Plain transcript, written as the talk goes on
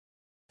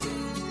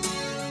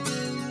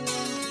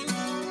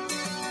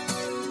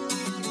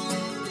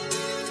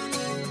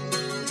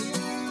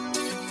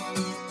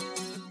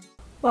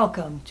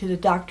Welcome to the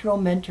Doctoral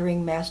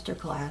Mentoring Master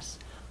Class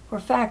for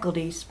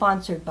faculty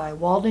sponsored by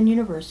Walden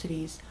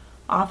University's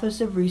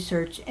Office of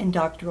Research and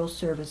Doctoral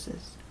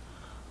Services.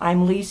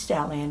 I'm Lee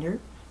Statlander,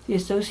 the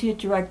Associate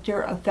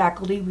Director of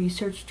Faculty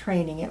Research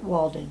Training at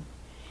Walden.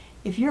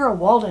 If you're a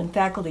Walden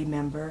faculty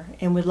member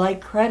and would like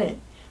credit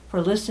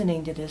for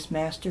listening to this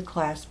Master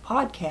Class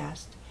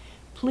podcast,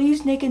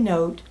 please make a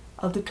note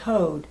of the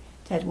code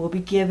that will be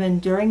given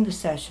during the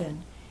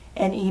session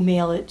and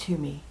email it to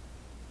me.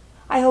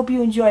 I hope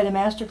you enjoy the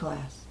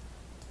masterclass.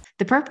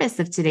 The purpose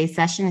of today's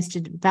session is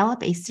to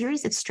develop a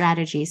series of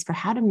strategies for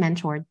how to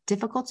mentor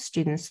difficult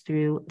students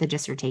through the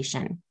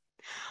dissertation.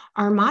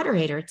 Our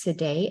moderator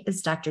today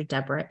is Dr.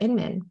 Deborah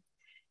Inman,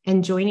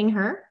 and joining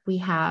her, we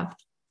have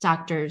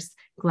Drs.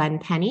 Glenn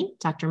Penny,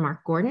 Dr.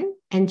 Mark Gordon,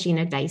 and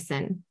Gina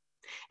Dyson.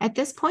 At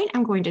this point,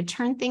 I'm going to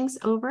turn things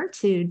over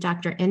to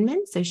Dr.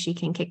 Inman so she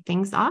can kick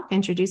things off,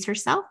 introduce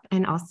herself,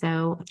 and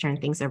also turn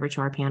things over to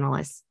our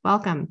panelists.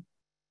 Welcome.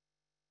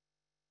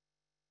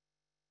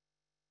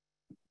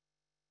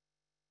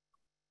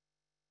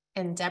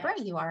 And Deborah,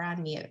 you are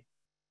on mute.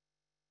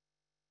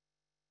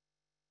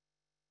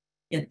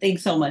 Yeah,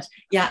 thanks so much.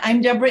 Yeah,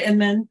 I'm Deborah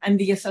Inman. I'm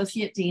the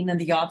Associate Dean of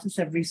the Office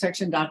of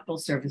Research and Doctoral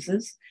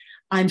Services.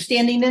 I'm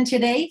standing in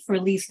today for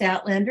Lee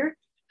Statlander,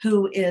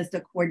 who is the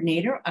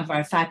coordinator of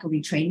our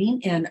faculty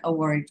training in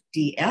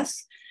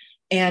ORDS.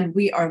 And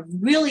we are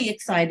really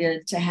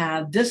excited to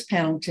have this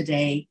panel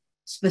today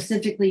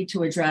specifically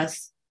to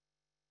address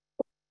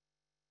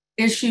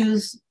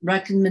issues,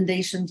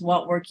 recommendations,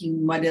 what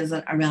working, what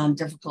isn't around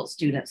difficult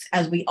students,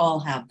 as we all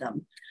have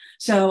them.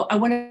 So I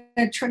want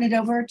to turn it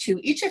over to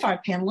each of our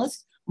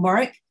panelists,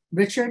 Mark,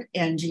 Richard,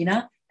 and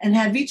Gina, and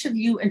have each of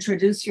you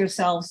introduce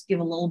yourselves,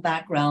 give a little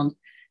background,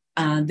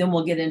 then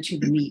we'll get into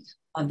the meat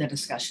of the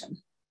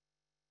discussion.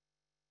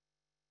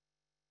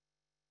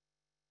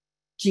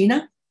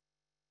 Gina?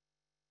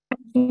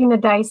 Gina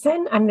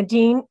Dyson. I'm the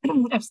Dean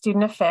of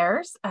Student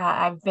Affairs.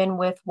 I've been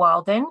with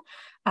Walden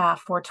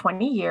for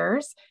 20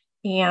 years.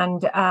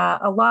 And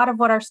a lot of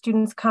what our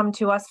students come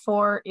to us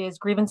for is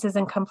grievances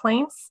and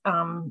complaints,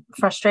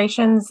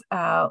 frustrations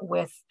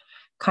with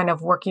kind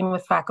of working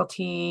with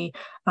faculty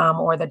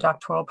or the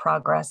doctoral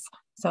progress.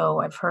 So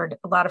I've heard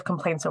a lot of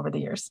complaints over the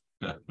years.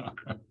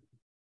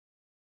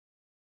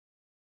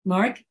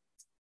 Mark?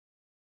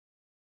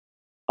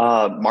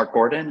 Mark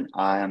Gordon.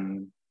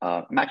 I'm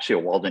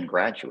actually a Walden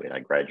graduate.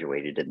 I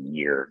graduated in the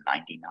year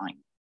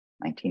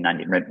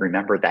 1990.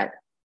 Remember that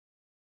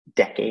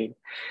decade?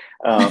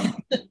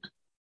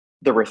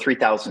 There were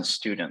 3,000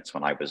 students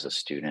when I was a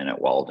student at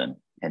Walden,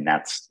 and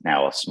that's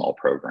now a small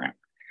program.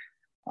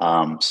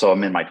 So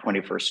I'm in my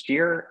 21st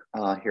year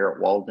here at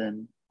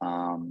Walden.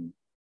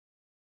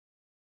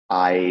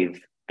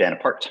 I've been a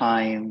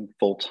part-time,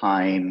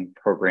 full-time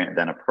program,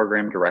 then a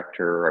program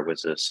director. I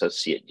was an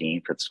associate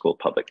dean for the School of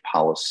Public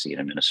Policy and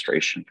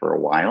Administration for a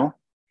while.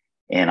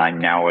 And I'm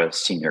now a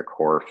senior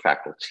core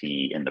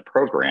faculty in the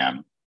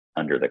program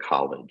under the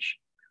college.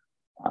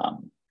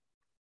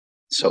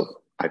 So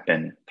I've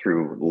been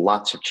through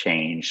lots of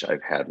change.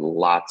 I've had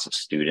lots of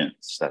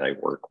students that I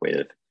work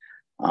with.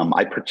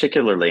 I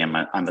particularly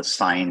I'm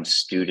assigned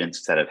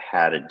students that have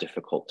had a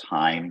difficult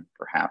time,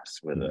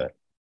 perhaps with a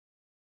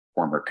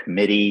former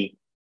committee.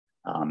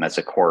 As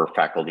a core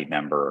faculty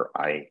member,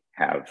 I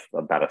have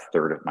about a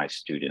third of my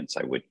students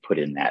I would put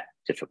in that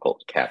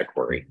difficult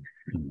category.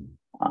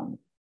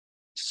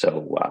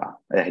 So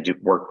I do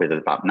work with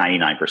about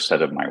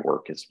 99% of my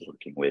work is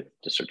working with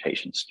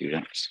dissertation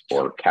students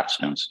or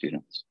capstone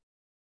students.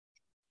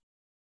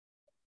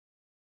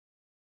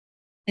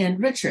 And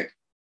Richard.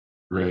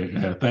 Great.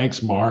 Yeah,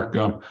 thanks, Mark.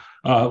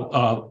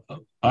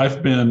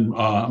 I've been,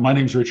 my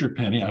name's Richard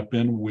Penny. I've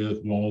been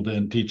with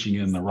Walden teaching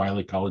in the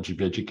Riley College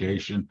of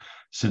Education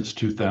since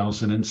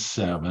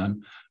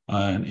 2007.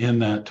 And in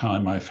that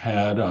time, I've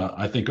had,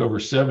 I think, over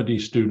 70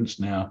 students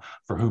now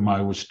for whom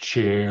I was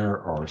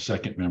chair or a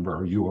second member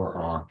or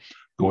URR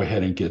go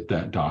ahead and get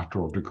that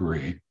doctoral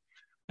degree.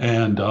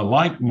 And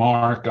like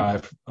Mark,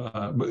 I've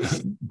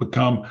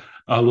become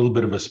a little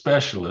bit of a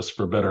specialist,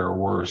 for better or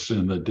worse,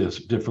 in the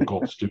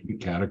difficult student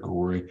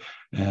category,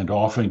 and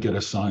often get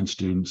assigned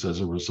students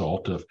as a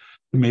result of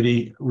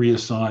committee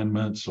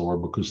reassignments or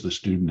because the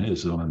student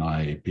is on an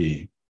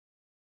IAP.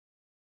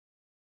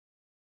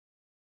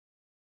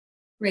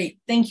 Great,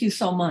 thank you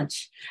so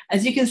much.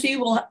 As you can see,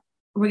 we're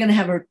going to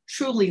have a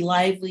truly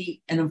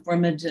lively and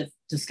informative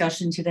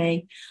discussion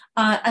today.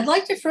 I'd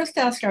like to first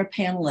ask our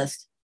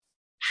panelists,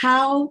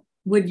 how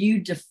would you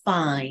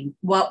define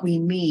what we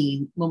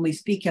mean when we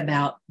speak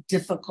about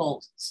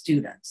difficult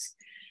students?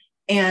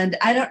 And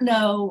I don't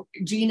know,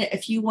 Gina,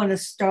 if you want to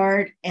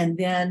start, and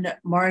then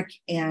Mark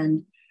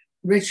and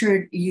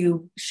Richard,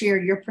 you share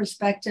your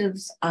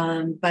perspectives.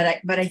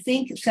 But I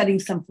think setting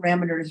some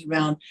parameters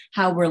around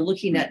how we're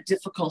looking at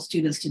difficult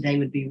students today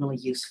would be really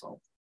useful.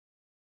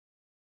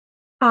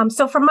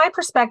 So from my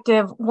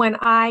perspective, when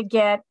I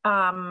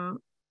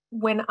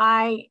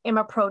am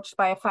approached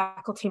by a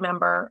faculty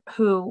member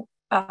who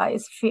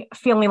is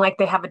feeling like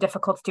they have a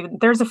difficult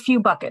student, there's a few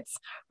buckets,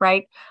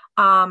 right?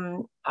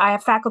 I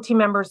have faculty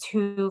members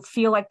who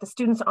feel like the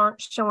students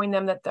aren't showing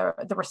them that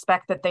the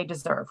respect that they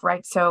deserve,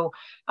 right? So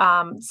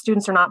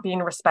students are not being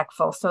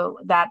respectful. So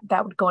that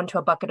would go into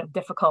a bucket of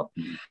difficult.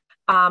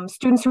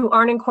 Students who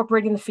aren't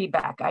incorporating the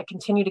feedback. I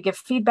continue to give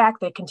feedback.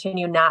 They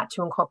continue not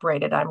to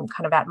incorporate it. I'm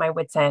kind of at my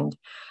wit's end.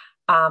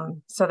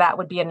 So that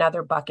would be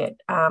another bucket.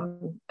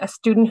 A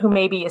student who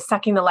maybe is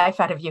sucking the life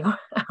out of you,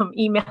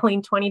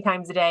 emailing 20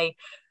 times a day,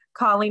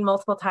 calling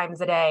multiple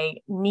times a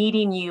day,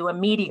 needing you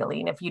immediately.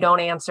 And if you don't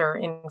answer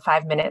in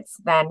 5 minutes,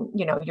 then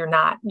you're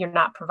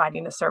not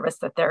providing the service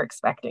that they're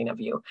expecting of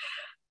you.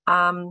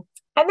 And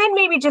then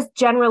maybe just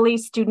generally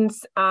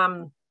students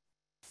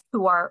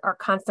who are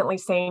constantly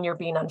saying you're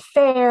being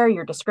unfair,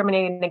 you're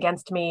discriminating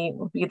against me,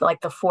 would be like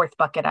the fourth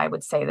bucket I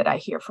would say that I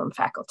hear from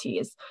faculty,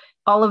 is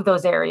all of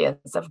those areas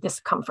of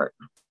discomfort.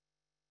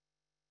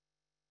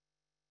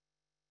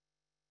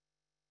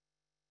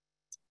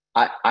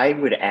 I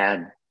would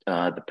add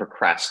the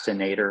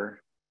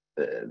procrastinator,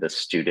 the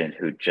student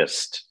who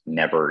just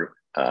never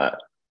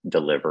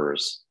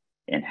delivers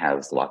and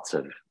has lots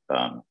of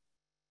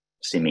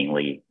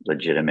seemingly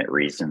legitimate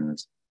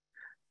reasons.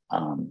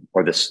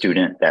 Or the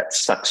student that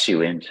sucks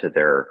you into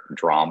their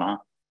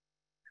drama,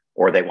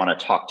 or they want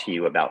to talk to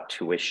you about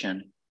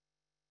tuition.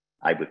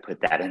 I would put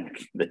that in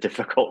the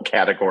difficult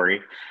category.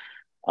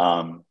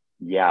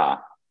 Yeah.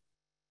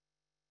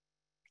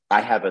 I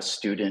have a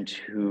student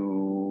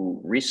who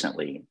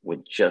recently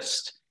would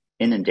just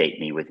inundate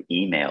me with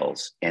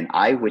emails, and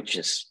I would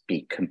just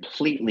be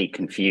completely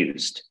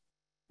confused.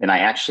 And I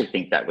actually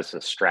think that was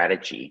a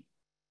strategy.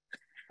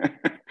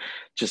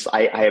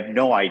 I have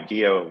no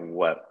idea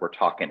what we're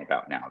talking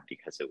about now,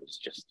 because it was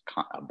just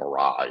a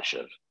barrage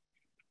of,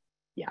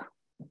 yeah.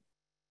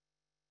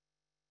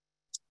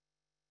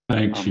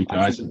 Thanks, you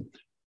guys.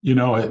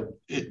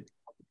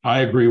 I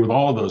agree with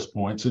all of those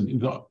points.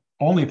 And the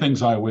only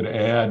things I would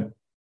add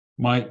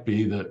might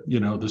be that,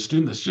 the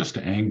student is just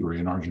angry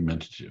and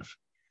argumentative,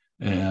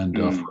 and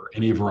for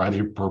any variety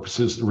of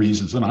purposes,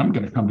 reasons, and I'm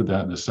going to come to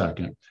that in a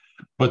second.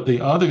 But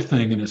the other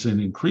thing, and it's an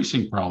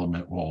increasing problem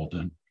at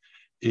Walden,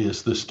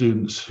 is the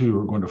students who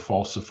are going to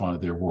falsify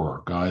their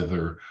work,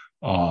 either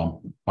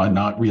by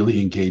not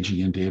really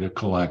engaging in data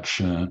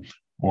collection,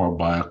 or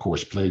by, of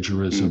course,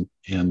 plagiarism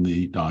in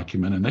the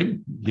document. And they,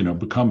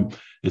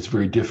 it's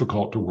very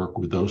difficult to work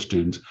with those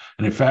students.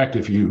 And in fact,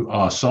 if you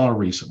saw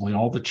recently,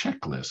 all the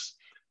checklists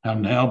have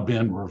now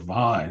been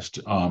revised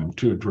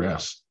to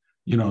address,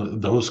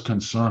 those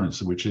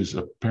concerns, which is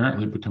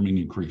apparently becoming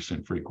increased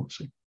in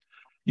frequency.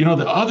 The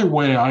other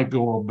way I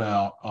go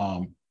about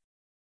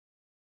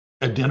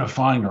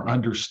identifying or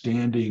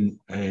understanding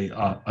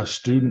a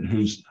student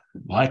who's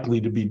likely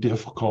to be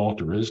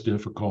difficult or is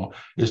difficult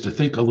is to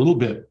think a little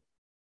bit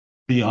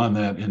beyond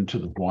that into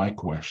the why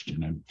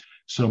question. And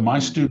so my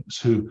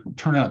students who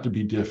turn out to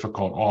be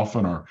difficult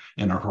often are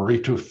in a hurry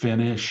to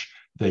finish.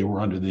 They were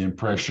under the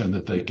impression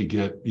that they could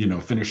get,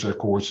 finish their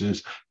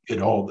courses,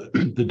 get all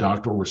the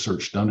doctoral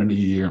research done in a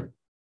year.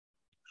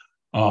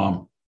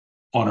 On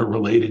a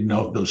related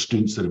note, those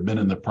students that have been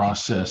in the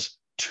process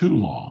too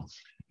long,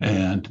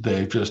 and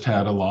they've just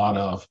had a lot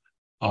of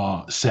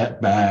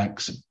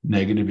setbacks,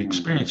 negative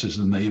experiences,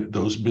 and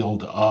those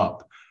build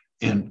up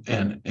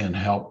and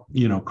help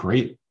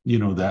create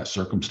that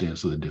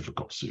circumstance of the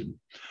difficult student.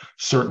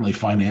 Certainly,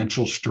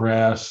 financial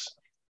stress,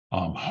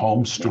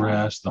 home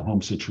stress, the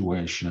home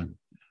situation,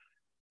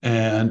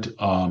 and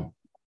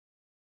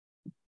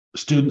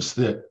students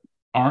that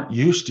aren't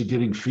used to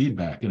getting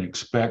feedback and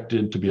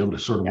expected to be able to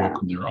sort of work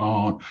on their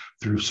own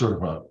through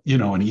sort of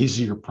an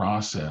easier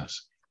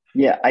process.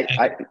 Yeah,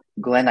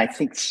 Glenn, I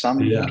think some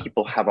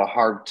people have a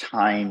hard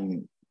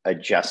time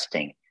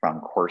adjusting from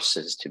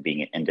courses to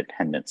being an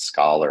independent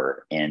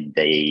scholar, and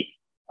they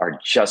are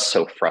just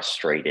so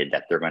frustrated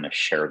that they're going to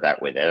share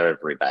that with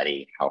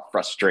everybody, how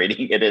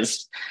frustrating it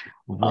is.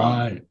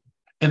 Right.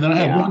 And then I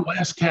have one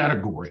last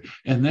category,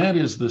 and that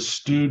is the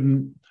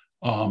student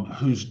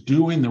who's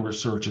doing the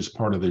research as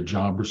part of their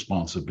job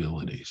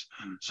responsibilities.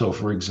 So,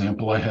 for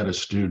example, I had a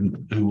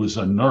student who was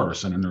a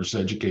nurse and a nurse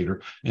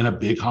educator in a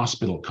big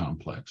hospital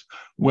complex.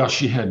 Well,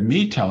 she had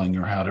me telling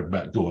her how to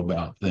go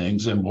about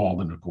things, in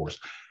Walden, of course,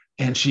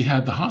 and she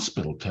had the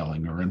hospital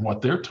telling her and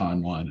what their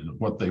timeline and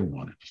what they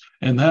wanted.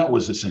 And that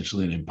was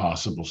essentially an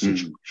impossible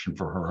situation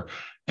for her.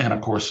 And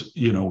of course,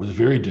 it was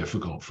very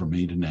difficult for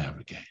me to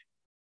navigate.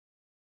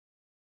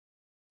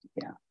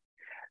 Yeah.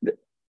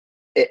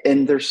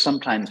 And there's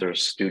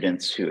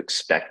students who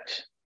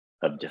expect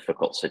a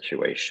difficult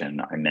situation.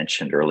 I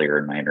mentioned earlier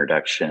in my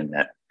introduction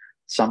that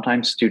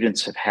sometimes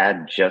students have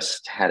had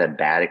a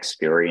bad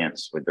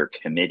experience with their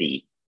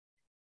committee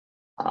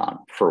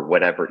for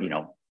whatever,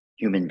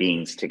 human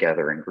beings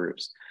together in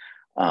groups.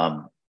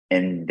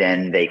 And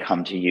then they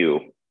come to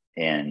you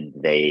and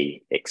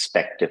they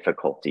expect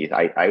difficulties.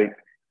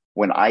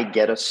 When I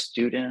get a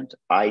student,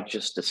 I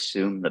just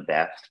assume the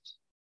best.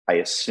 I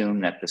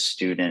assume that the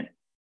student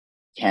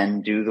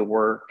can do the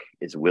work,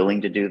 is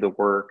willing to do the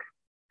work,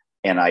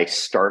 and I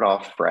start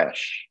off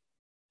fresh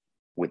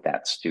with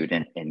that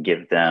student and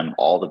give them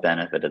all the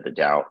benefit of the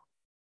doubt.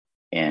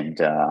 And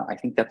I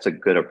think that's a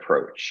good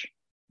approach.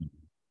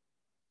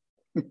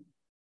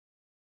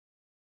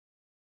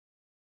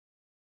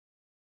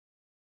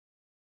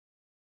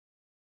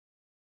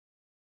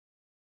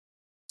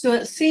 So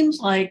it seems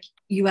like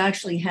you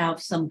actually have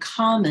some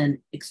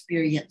common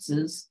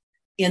experiences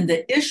in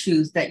the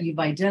issues that you've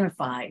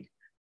identified.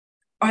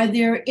 Are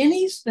there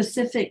any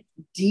specific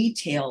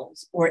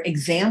details or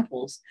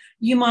examples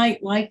you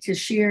might like to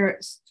share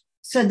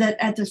so that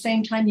at the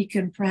same time you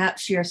can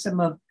perhaps share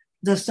some of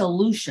the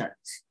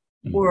solutions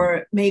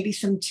or maybe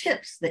some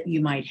tips that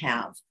you might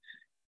have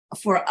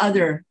for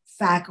other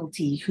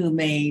faculty who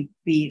may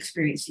be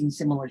experiencing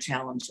similar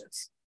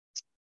challenges?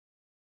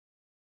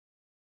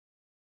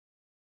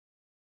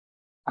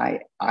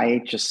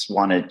 I just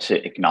wanted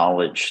to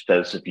acknowledge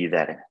those of you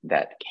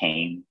that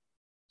came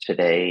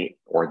today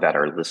or that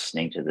are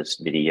listening to this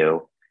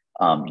video.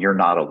 You're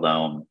not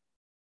alone.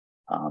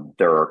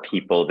 There are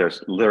people,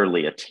 there's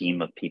literally a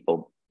team of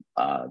people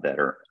that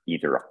are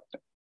either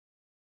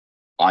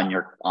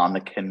on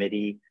the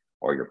committee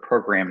or your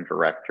program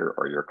director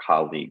or your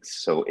colleagues.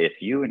 So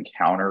if you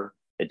encounter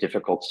a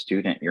difficult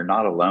student, you're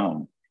not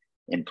alone,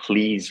 and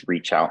please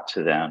reach out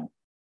to them.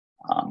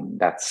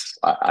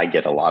 I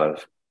get a lot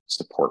of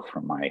support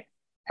from my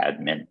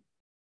admin.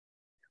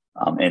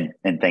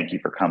 And thank you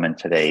for coming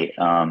today.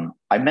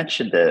 I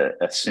mentioned to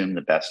assume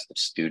the best of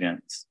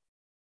students.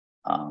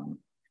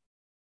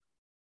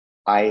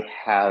 I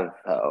have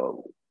a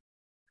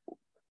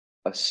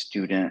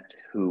student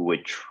who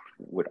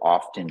would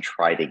often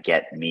try to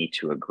get me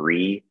to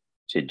agree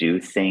to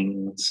do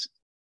things,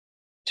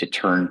 to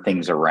turn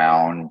things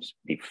around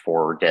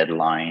before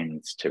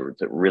deadlines, to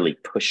really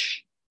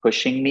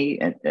pushing me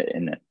in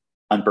an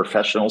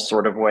unprofessional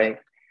sort of way.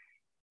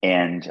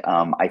 And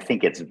I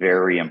think it's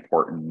very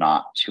important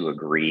not to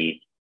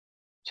agree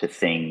to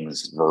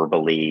things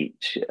verbally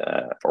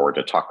or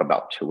to talk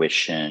about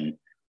tuition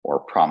or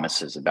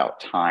promises about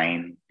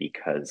time,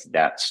 because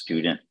that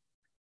student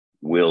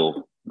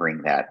will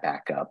bring that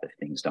back up if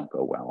things don't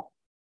go well.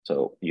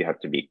 So you have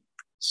to be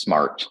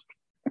smart.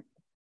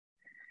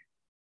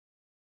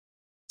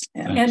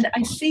 And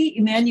I see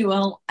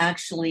Emmanuel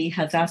actually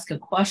has asked a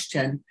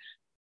question.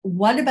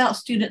 What about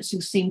students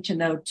who seem to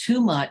know too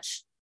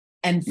much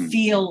and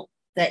feel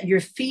that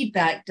your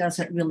feedback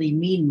doesn't really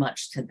mean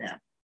much to them?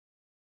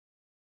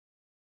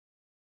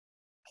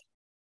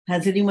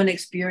 Has anyone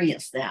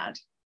experienced that?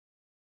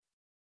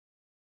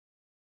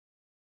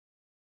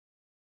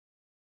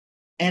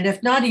 And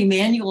if not,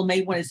 Emmanuel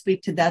may want to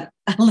speak to that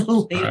a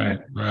little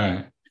later.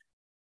 Right.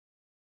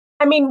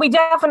 I mean, we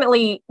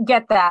definitely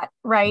get that,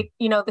 right?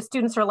 You know, the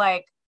students are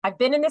like, I've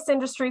been in this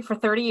industry for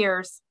 30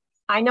 years.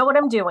 I know what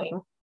I'm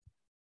doing.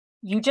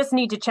 You just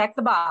need to check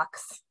the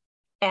box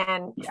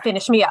and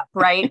finish me up,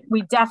 right?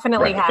 We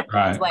definitely have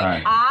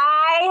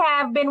I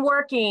have been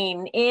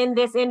working in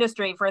this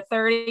industry for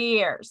 30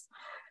 years,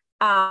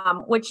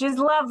 which is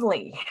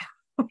lovely.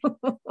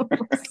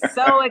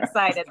 So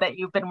excited that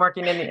you've been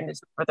working in the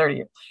industry for 30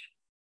 years.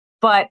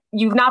 But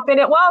you've not been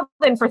at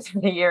Walden for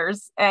 30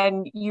 years,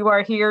 and you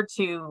are here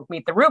to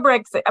meet the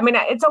rubrics. I mean,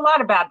 it's a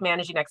lot about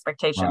managing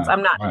expectations.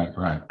 I'm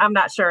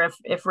not sure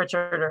if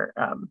Richard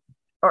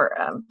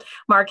or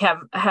Mark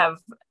have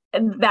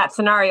that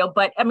scenario,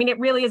 but I mean, it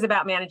really is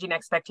about managing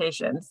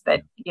expectations.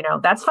 That, you know,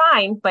 that's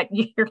fine, but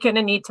you're going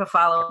to need to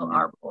follow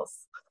our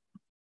rules.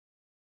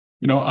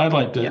 You know, I'd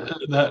like to,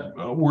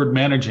 that word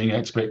managing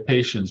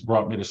expectations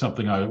brought me to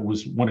something I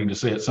was wanting to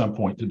say at some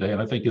point today,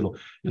 and I think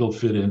it'll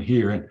fit in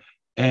here.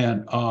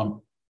 And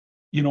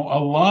you know,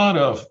 a lot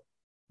of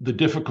the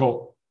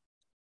difficult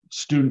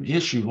student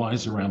issue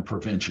lies around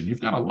prevention.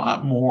 You've got a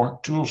lot more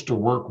tools to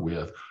work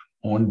with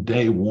on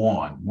day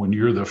one when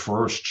you're the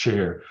first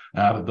chair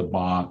out of the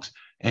box,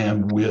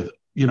 and with,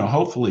 you know,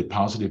 hopefully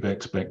positive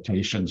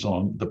expectations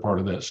on the part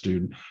of that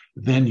student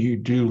than you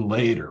do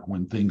later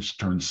when things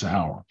turn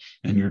sour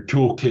and your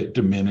toolkit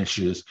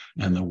diminishes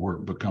and the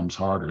work becomes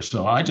harder.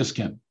 So I just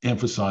can't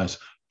emphasize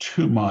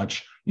too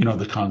much, you know,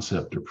 the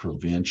concept of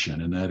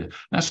prevention, and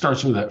that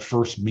starts with that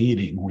first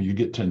meeting where you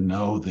get to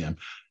know them,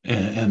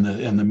 and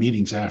the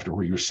meetings after,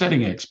 where you're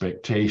setting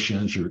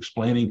expectations, you're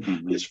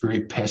explaining this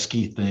very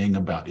pesky thing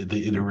about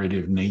the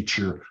iterative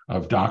nature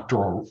of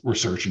doctoral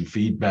research and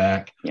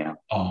feedback.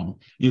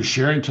 You're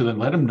sharing to them,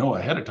 let them know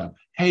ahead of time,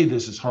 hey,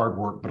 this is hard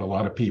work, but a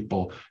lot of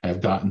people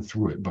have gotten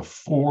through it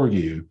before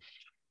you.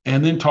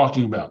 And then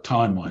talking about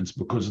timelines,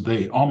 because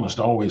they almost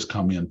always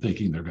come in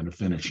thinking they're going to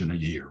finish in a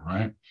year,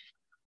 right?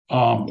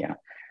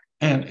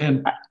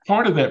 And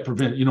part of that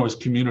is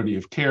community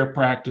of care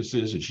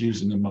practices, it's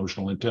using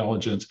emotional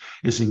intelligence,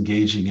 it's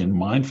engaging in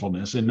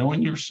mindfulness and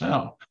knowing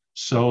yourself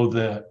so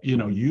that, you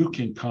know, you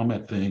can come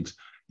at things,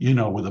 you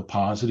know, with a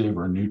positive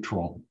or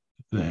neutral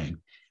thing.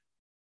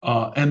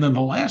 And then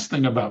the last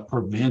thing about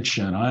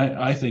prevention,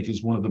 I think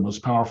is one of the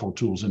most powerful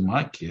tools in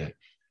my kit,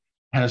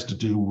 has to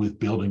do with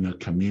building a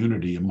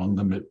community among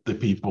the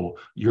people,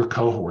 your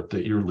cohort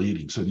that you're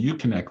leading. So you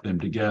connect them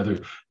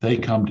together, they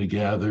come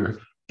together,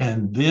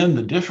 And then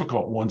the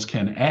difficult ones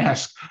can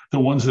ask the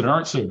ones that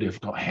aren't so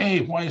difficult,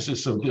 hey, why is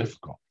this so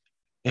difficult?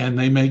 And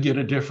they may get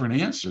a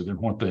different answer than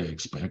what they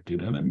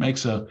expected. And it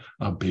makes a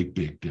big,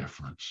 big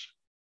difference.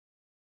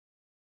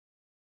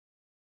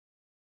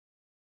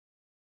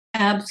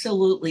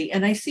 Absolutely.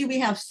 And I see we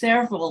have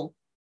several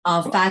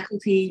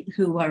faculty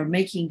who are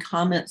making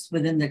comments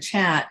within the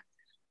chat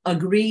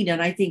agreed.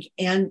 And I think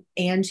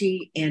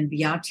Angie and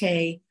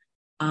Beate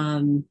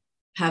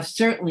have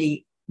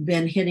certainly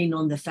been hitting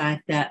on the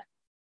fact that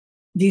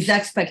these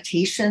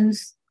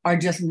expectations are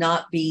just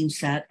not being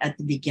set at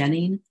the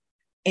beginning.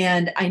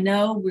 And I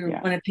know we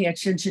want to pay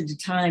attention to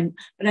time,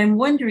 but I'm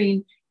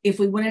wondering if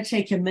we want to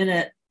take a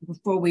minute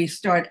before we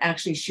start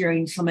actually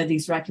sharing some of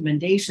these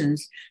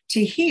recommendations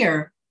to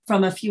hear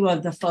from a few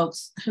of the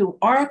folks who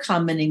are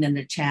commenting in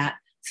the chat,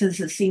 since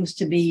it seems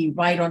to be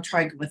right on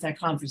target with our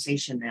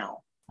conversation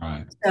now.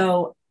 Right.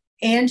 So,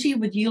 Angie,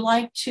 would you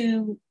like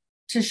to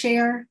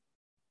share?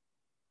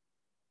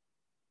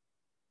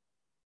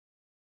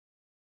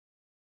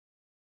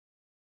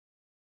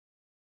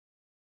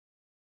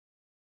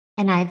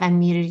 And I've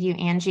unmuted you,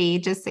 Angie,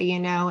 just so you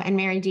know. And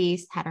Mary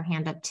D had her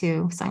hand up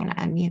too. So I'm going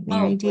to unmute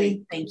Mary D.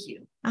 Great. Thank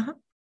you. Uh-huh.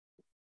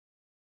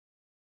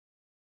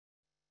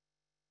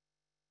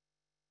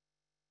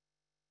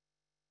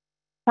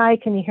 Hi,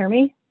 can you hear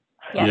me?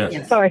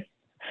 Yes.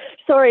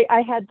 Sorry,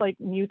 I had like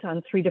mute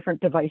on 3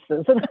 different devices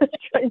and I was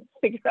trying to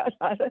figure out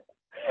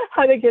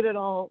how to get it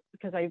all,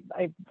 because I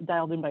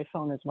dialed in by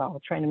phone as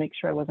well, trying to make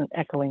sure I wasn't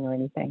echoing or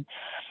anything.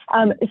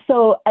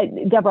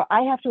 Deborah,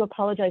 I have to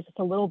apologize just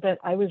a little bit.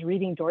 I was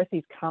reading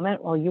Dorothy's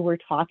comment while you were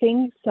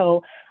talking,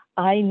 so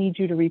I need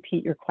you to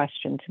repeat your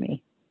question to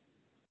me.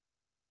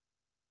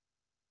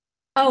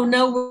 Oh,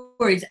 no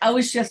worries. I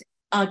was just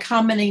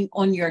commenting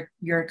on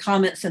your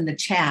comments in the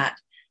chat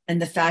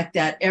and the fact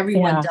that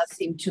everyone does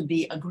seem to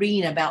be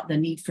agreeing about the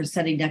need for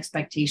setting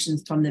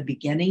expectations from the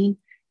beginning.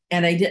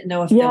 And I didn't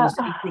know if there was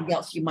anything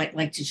else you might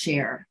like to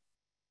share.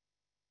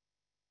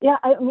 Yeah,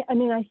 I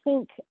mean, I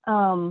think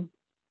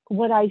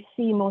what I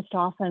see most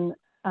often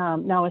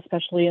now,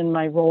 especially in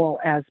my role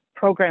as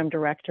program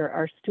director,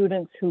 are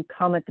students who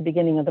come at the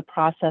beginning of the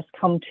process,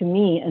 come to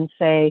me and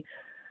say,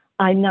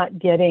 I'm not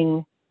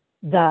getting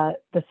the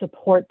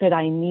support that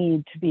I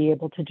need to be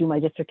able to do my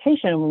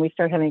dissertation. And when we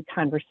start having a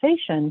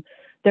conversation,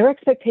 their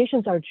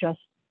expectations are just,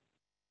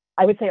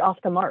 I would say, off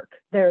the mark.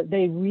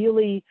 They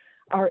really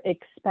are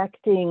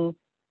expecting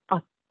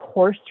a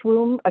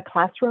classroom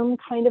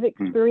kind of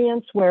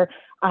experience where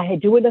I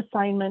do an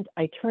assignment,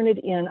 I turn it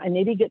in, I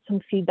maybe get some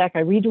feedback,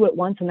 I redo it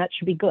once, and that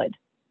should be good,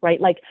 right?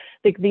 Like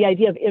the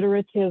idea of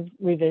iterative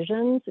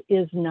revisions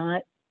is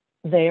not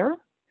there.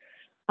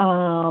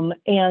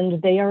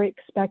 And they are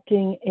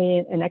expecting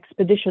an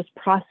expeditious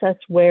process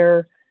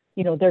where,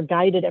 you know, they're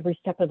guided every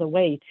step of the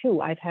way too.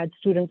 I've had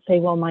students say,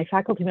 well, my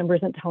faculty member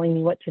isn't telling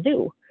me what to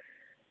do.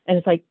 And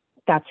it's like,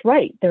 that's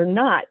right, they're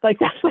not. Like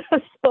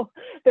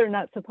they're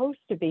not supposed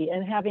to be.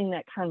 And having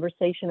that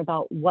conversation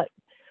about what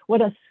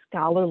a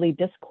scholarly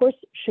discourse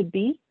should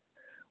be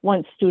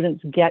once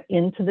students get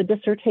into the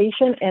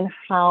dissertation and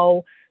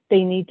how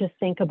they need to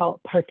think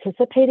about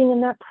participating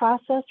in that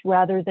process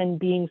rather than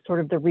being sort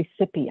of the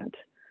recipient,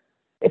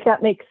 if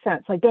that makes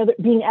sense, like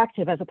being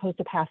active as opposed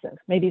to passive.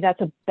 Maybe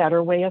that's a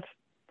better way of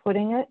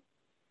putting it.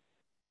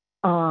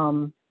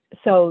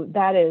 So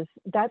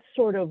that's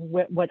sort of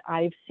what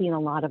I've seen a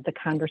lot of the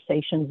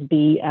conversations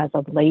be as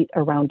of late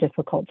around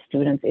difficult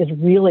students, is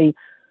really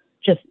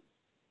just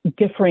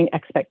differing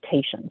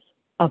expectations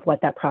of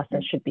what that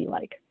process should be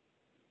like.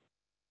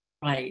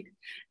 Right.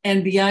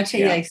 And Beate,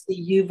 I see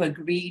you've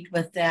agreed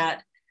with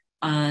that,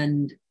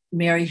 and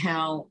Mary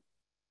Howe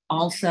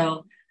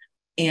also.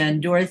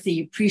 And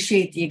Dorothy,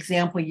 appreciate the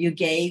example you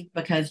gave,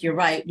 because you're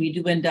right, we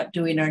do end up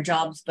doing our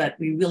jobs, but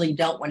we really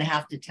don't want to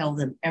have to tell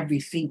them every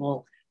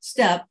single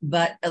step.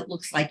 But it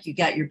looks like you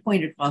got your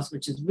point across,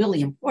 which is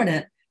really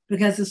important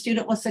because the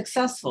student was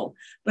successful.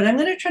 But I'm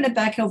going to turn it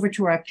back over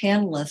to our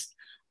panelists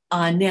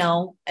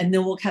now, and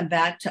then we'll come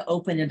back to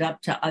open it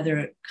up to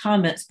other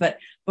comments. But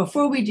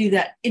before we do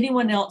that,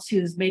 anyone else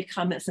who's made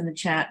comments in the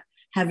chat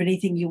have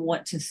anything you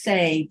want to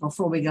say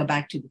before we go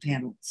back to the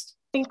panelists?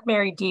 I think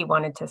Mary D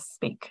wanted to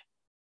speak.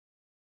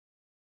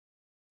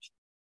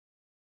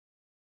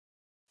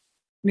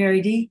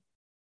 Mary D?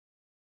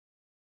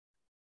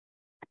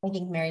 I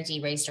think Mary D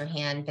raised her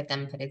hand, but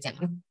then put it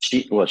down.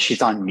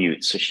 She's on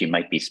mute, so she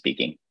might be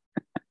speaking.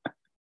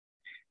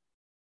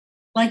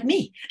 Like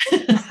me.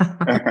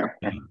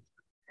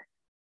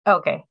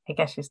 Okay, I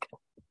guess she's good.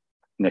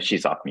 No,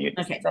 she's off mute.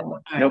 Okay.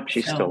 Right. Nope,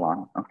 she's still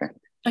on. Okay.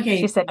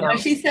 Okay. She said no.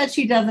 She said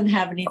she doesn't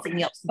have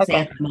anything else to say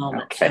at the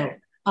moment. Okay.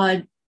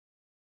 So,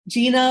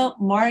 Gina,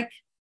 Mark,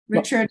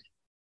 Richard.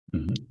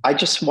 I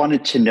just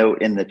wanted to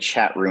note in the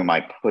chat room,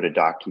 I put a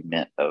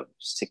document of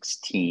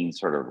 16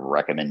 sort of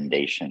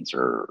recommendations,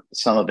 or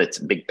some of it's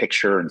big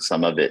picture and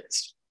some of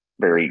it's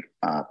very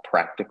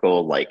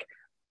practical, like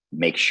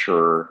make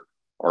sure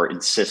or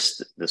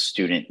insist the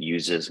student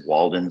uses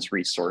Walden's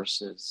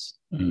resources.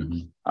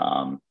 You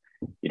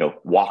know,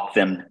 walk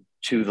them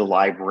to the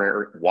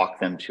library, walk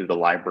them to the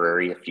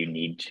library if you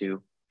need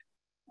to.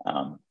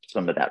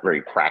 Some of that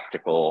very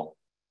practical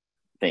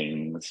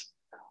things.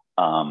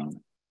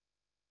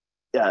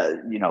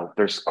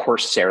 There's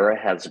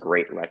Coursera has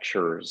great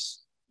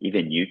lectures.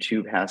 Even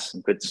YouTube has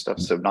some good stuff.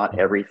 So not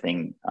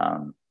everything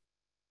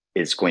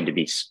is going to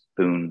be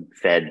spoon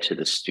fed to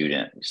the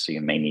student. So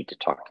you may need to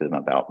talk to them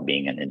about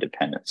being an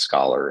independent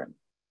scholar and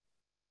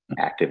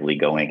actively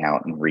going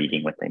out and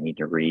reading what they need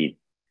to read.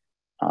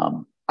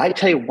 I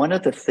tell you, one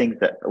of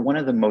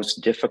the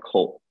most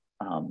difficult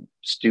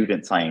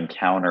students I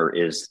encounter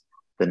is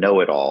the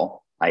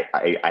know-it-all.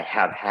 I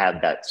have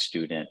had that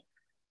student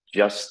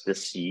just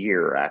this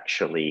year,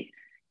 actually.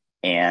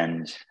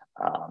 And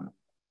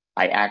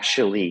I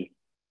actually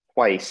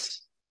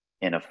twice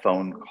in a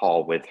phone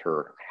call with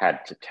her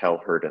had to tell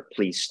her to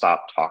please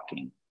stop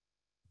talking.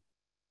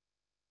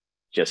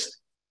 Just,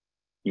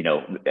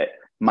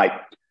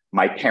 my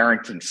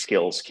parenting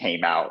skills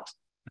came out.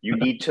 You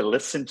need to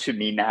listen to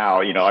me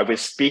now. I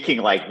was speaking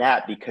like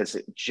that because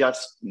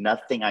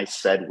nothing I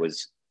said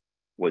was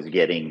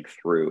getting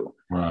through.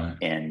 Right.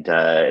 And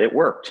it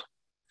worked.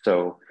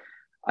 So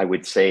I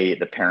would say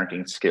the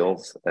parenting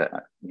skills,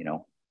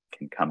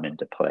 can come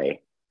into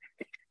play.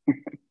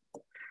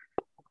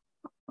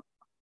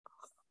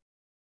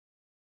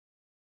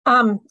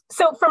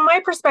 So from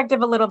my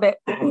perspective, a little bit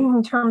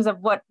in terms of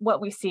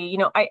what we see,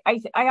 I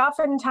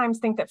oftentimes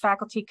think that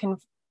faculty can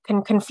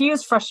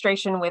confuse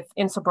frustration with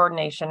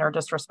insubordination or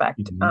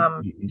disrespect.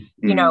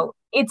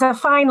 It's a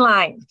fine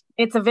line.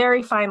 It's a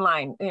very fine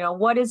line.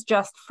 What is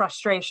just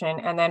frustration,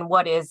 and then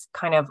what is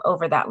kind of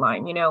over that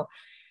line?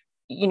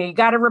 You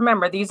got to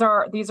remember, these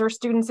are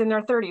students in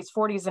their 30s,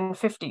 40s, and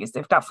 50s.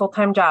 They've got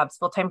full-time jobs,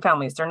 full-time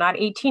families. They're not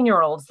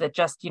 18-year-olds that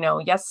just,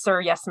 yes,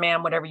 sir, yes,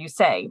 ma'am, whatever you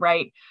say,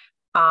 right?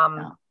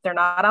 They're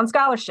not on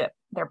scholarship.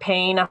 They're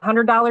paying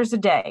 $100 a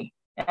day,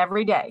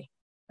 every day,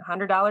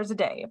 $100 a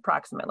day,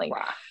 approximately.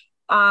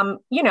 Wow.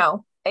 Yeah.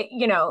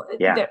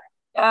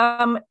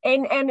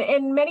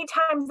 And many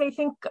times they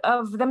think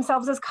of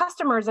themselves as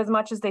customers as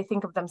much as they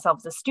think of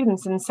themselves as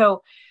students. And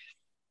so,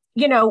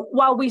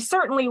 while we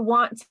certainly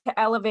want to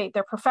elevate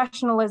their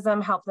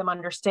professionalism, help them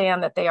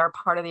understand that they are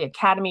part of the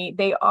academy,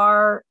 they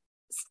are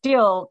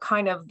still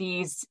kind of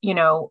these,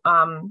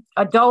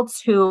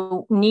 adults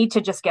who need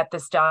to just get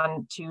this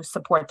done to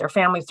support their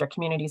families, their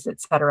communities,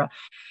 et cetera.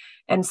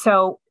 And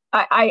so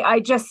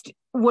I just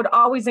would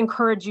always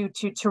encourage you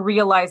to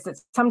realize that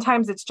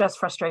sometimes it's just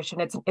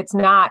frustration. It's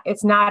not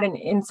an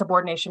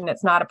insubordination.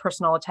 It's not a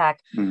personal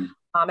attack.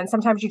 And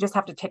sometimes you just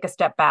have to take a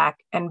step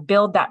back and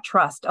build that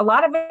trust. A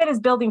lot of it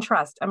is building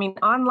trust. I mean,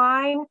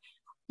 online,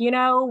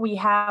 we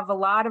have a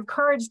lot of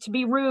courage to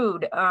be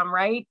rude,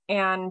 right?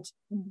 And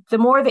the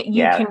more that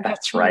you can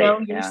get to know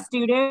your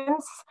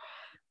students,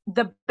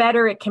 the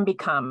better it can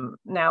become.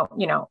 Now,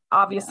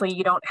 obviously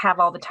you don't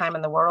have all the time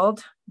in the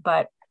world,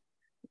 but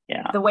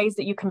the ways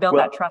that you can build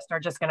that trust are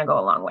just going to go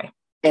a long way.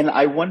 And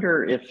I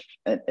wonder if,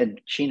 and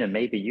Gina,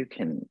 maybe you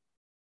can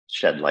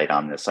shed light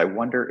on this. I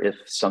wonder if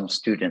some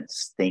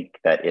students think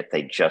that if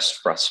they just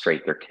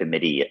frustrate their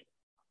committee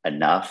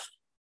enough,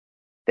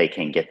 they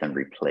can get them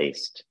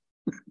replaced.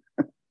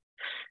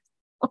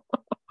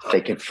 They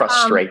can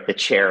frustrate the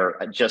chair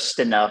just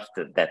enough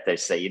that they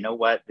say, you know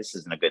what, this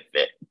isn't a good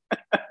fit.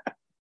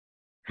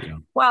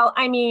 Well,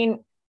 I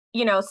mean,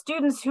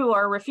 students who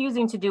are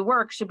refusing to do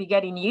work should be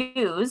getting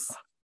used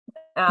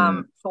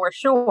for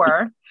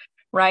sure,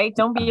 right?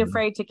 Don't be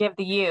afraid to give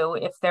the U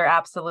if they're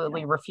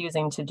absolutely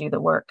refusing to do the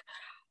work.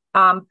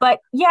 But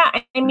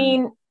I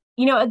mean,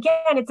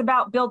 again, it's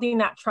about building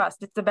that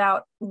trust. It's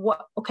about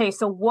what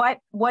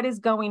is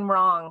going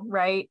wrong,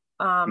 right?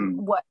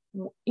 What,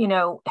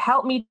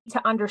 help me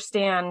to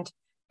understand,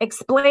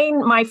 explain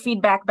my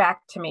feedback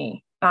back to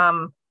me,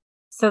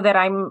 so that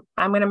I'm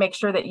going to make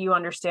sure that you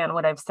understand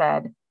what I've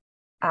said.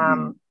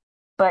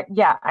 But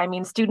I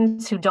mean,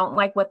 students who don't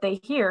like what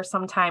they hear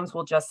sometimes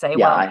will just say,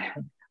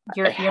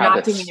 you're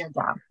not doing your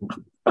job.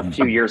 A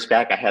few years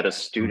back, I had a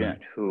student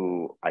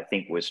who I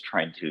think was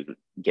trying to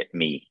get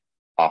me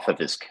off of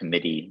his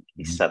committee.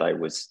 He said I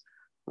was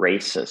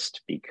racist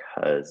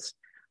because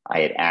I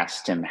had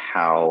asked him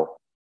how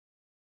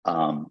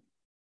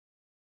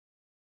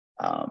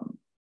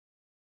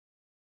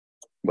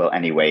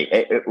he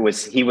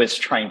was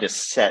trying to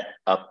set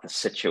up the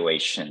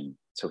situation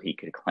so he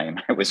could claim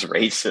I was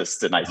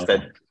racist. And I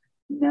said,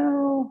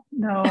 no,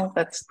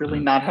 that's really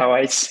not how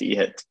I see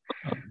it.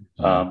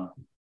 That's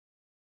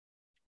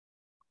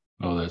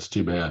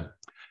too bad.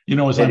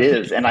 It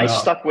is. And I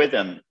stuck with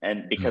him,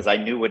 and because I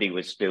knew what he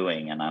was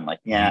doing, and I'm like,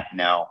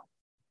 no,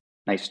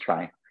 nice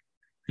try.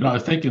 I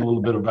was thinking a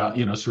little bit about,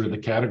 sort of the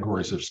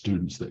categories of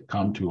students that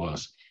come to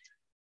us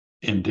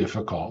in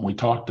difficult. We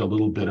talked a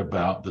little bit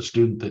about the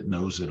student that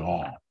knows it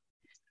all.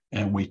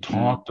 And we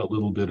talked a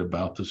little bit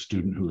about the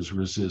student who is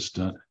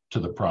resistant to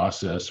the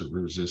process or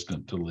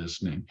resistant to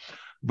listening.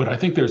 But I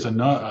think there's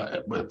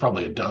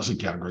probably a dozen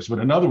categories, but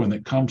another one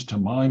that comes to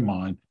my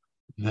mind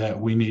that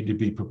we need to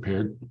be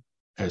prepared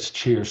as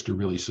chairs to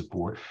really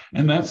support.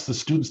 And that's the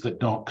students that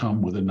don't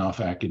come with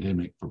enough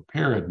academic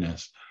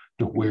preparedness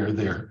to where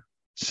they're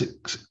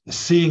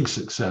seeing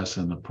success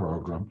in the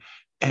program,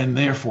 and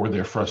therefore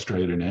they're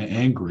frustrated and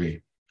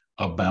angry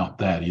about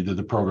that. Either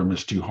the program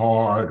is too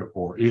hard,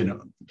 or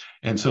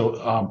and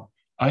so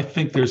I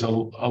think there's a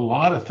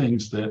lot of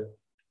things that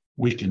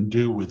we can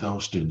do with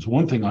those students.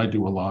 One thing I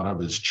do a lot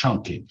of is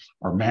chunking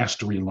or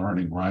mastery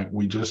learning, right?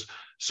 We just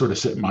sort of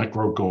set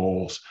micro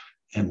goals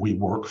and we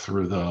work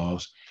through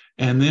those,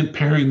 and then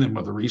pairing them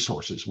with the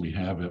resources we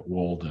have at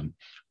Walden.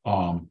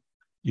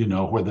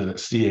 Whether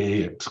it's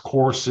CAX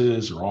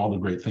courses or all the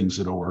great things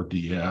at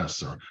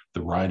ORDS or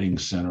the Writing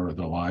Center or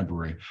the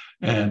library.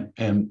 And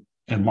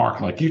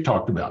Mark, like you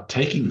talked about,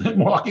 taking them,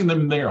 walking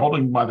them there,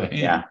 holding them by the hand.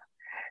 Yeah.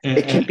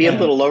 It can be a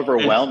little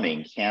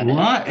overwhelming, can't it?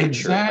 Right,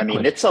 exactly. I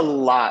mean, it's a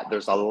lot.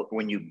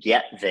 When you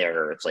get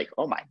there, it's like,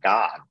 oh my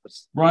God,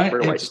 where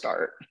do I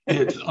start?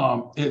 It's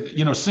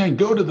saying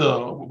go to the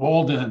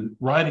Walden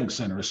Writing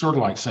Center is sort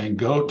of like saying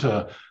go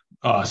to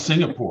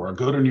Singapore or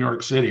go to New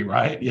York City,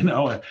 right?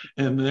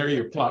 And there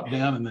you're plopped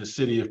down in this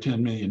city of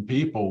 10 million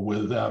people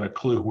without a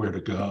clue where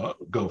to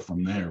go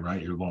from there,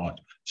 right? You're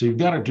lost. So you've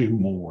got to do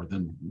more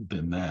than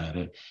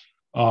that.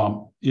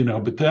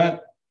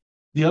 But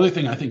the other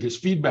thing I think is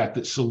feedback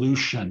that's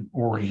solution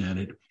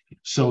oriented,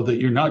 so that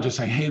you're not just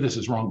saying, hey, this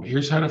is wrong, but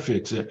here's how to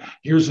fix it.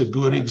 Here's a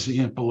good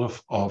example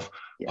of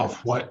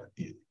what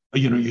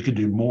you could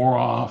do more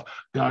of.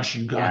 Gosh,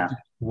 you got this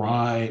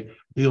right.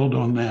 Build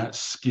on that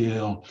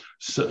skill.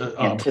 So,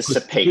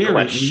 anticipate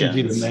questions.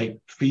 Easy to make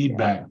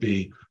feedback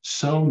be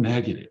so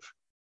negative,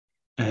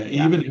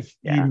 even if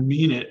you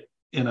mean it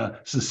in a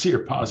sincere,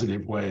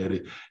 positive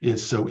way.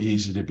 It's so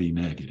easy to be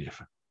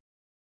negative.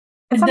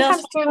 And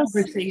thus,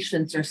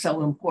 conversations are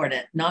so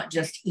important, not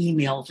just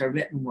emails or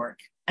written work.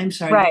 I'm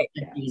sorry, right.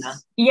 Gina.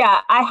 Yeah,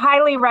 I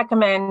highly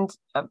recommend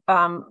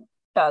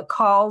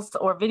calls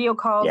or video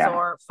calls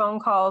or phone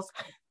calls.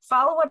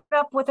 Follow it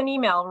up with an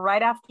email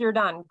right after you're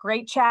done.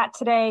 Great chat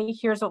today.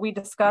 Here's what we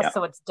discussed.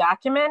 So it's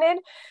documented.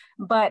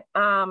 But,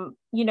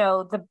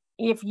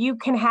 if you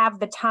can have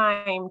the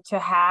time to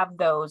have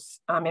those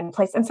in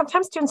place, and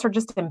sometimes students are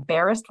just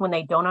embarrassed when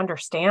they don't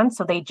understand.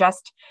 So they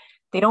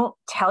don't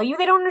tell you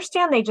they don't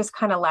understand. They just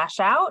kind of lash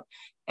out.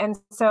 And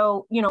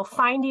so,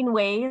 finding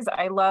ways,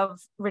 I love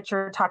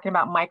Richard talking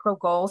about micro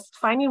goals,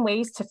 finding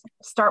ways to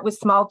start with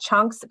small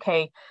chunks.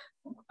 Okay.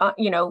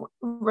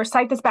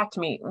 Recite this back to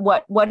me.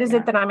 What is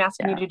it that I'm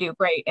asking you to do?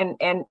 Great.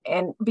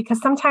 And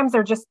because sometimes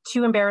they're just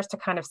too embarrassed to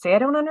kind of say, I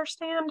don't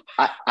understand.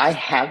 I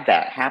had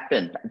that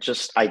happen.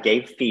 I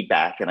gave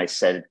feedback and I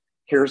said,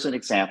 here's an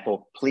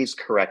example, please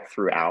correct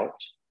throughout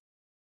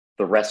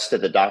the rest of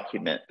the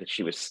document. But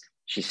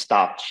she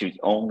stopped. She would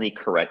only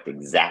correct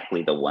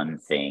exactly the one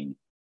thing.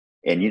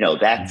 And,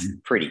 that's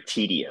pretty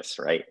tedious,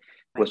 right?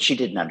 Well, she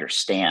didn't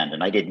understand.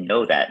 And I didn't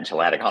know that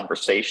until I had a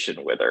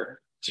conversation with her.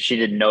 So she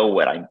didn't know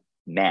what I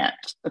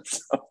meant.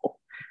 So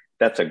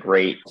that's a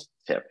great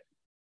tip.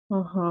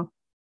 Mm-hmm.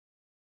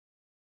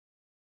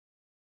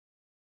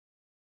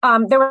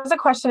 There was a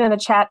question in the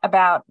chat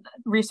about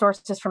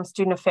resources from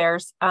student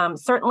affairs.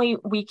 Certainly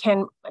we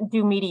can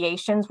do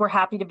mediations. We're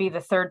happy to be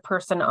the third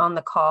person on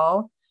the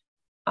call.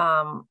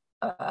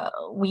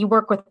 We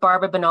work with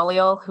Barbara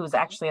Benolio, who's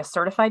actually a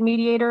certified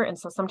mediator. And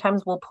so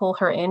sometimes we'll pull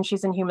her in.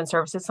 She's in human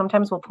services.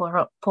 Sometimes we'll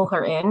pull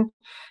her in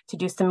to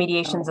do some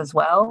mediations as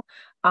well.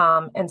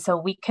 And so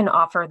we can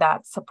offer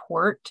that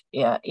support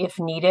if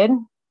needed,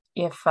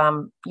 if,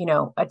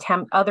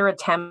 other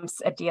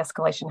attempts at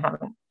de-escalation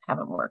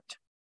haven't worked.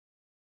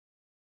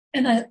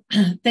 And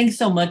thanks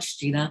so much,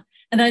 Gina.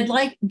 And I'd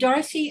like,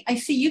 Darcy, I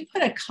see you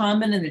put a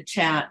comment in the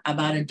chat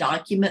about a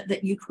document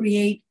that you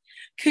create.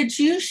 Could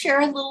you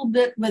share a little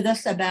bit with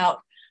us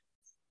about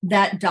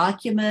that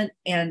document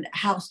and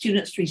how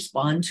students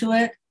respond to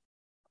it?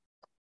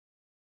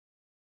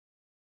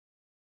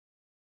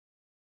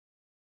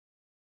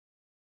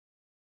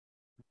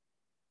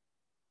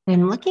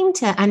 I'm looking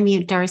to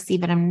unmute Darcy,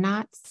 but I'm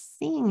not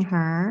seeing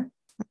her.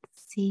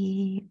 Let's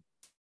see.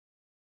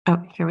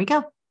 Oh, here we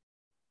go.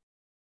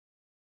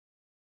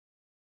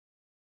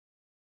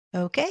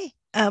 Okay.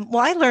 Well,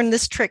 I learned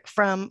this trick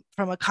from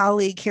a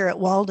colleague here at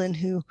Walden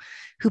who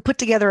put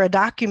together a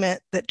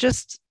document that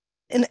just,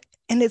 and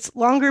it's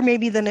longer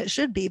maybe than it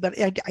should be, but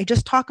I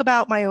just talk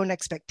about my own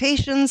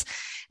expectations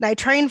and I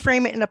try and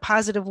frame it in a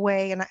positive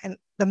way. And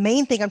the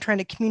main thing I'm trying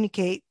to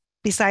communicate,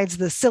 besides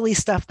the silly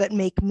stuff that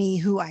make me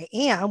who I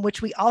am,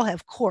 which we all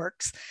have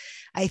quirks,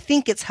 I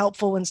think it's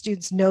helpful when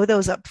students know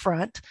those up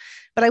front.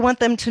 But I want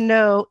them to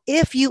know,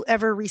 if you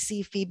ever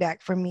receive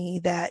feedback from me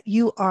that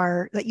you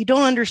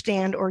don't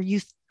understand or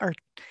you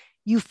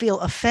feel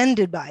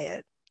offended by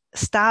it,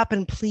 stop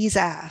and please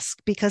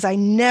ask, because I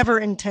never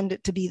intend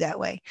it to be that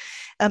way.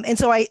 And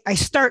so I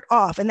start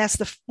off, and that's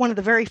one of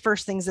the very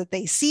first things that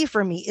they see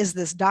from me is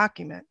this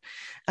document.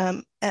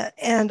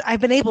 And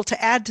I've been able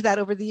to add to that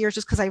over the years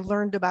just because I've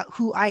learned about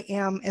who I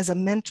am as a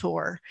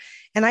mentor.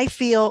 And I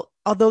feel,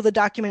 although the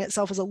document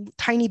itself is a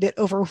tiny bit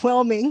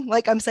overwhelming,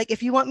 like I'm saying,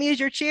 if you want me as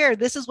your chair,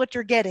 this is what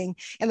you're getting.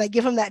 And I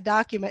give them that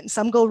document, and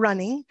some go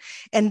running,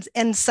 and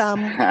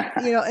some,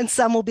 and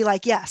some will be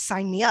like, yeah,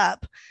 sign me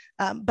up.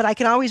 But I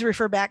can always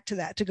refer back to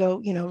that to go,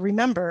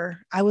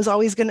 remember, I was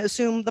always going to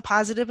assume the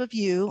positive of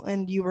you,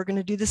 and you were going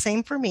to do the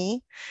same for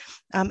me.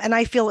 And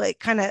I feel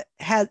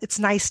it's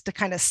nice to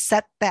kind of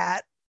set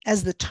that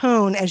as the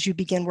tone as you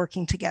begin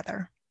working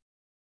together.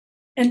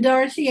 And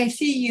Dorothy, I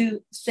see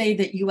you say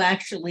that you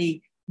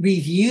actually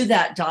review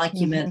that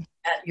document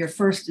at your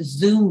first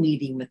Zoom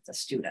meeting with the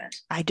student.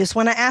 I just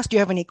want to ask, do you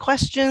have any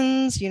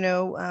questions?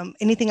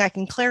 Anything I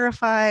can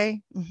clarify?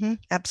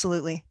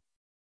 Absolutely.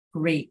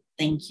 Great,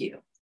 thank you.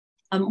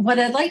 What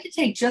I'd like to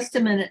take just a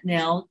minute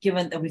now,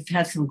 given that we've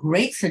had some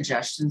great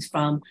suggestions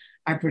from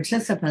our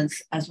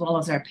participants as well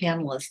as our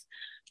panelists,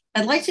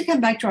 I'd like to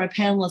come back to our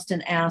panelists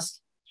and ask,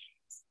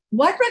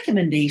 what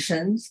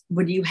recommendations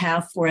would you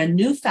have for a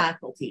new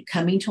faculty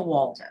coming to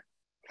Walden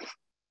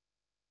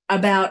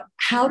about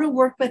how to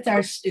work with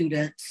our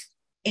students,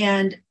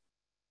 and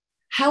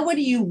how would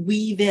you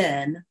weave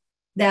in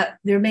that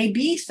there may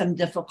be some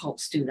difficult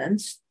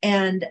students,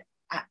 and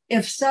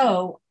if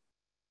so,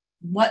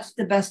 what's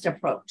the best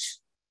approach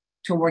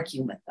to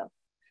working with them?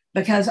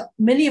 Because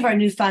many of our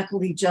new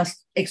faculty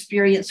just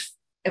experience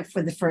it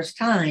for the first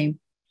time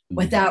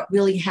without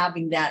really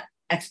having that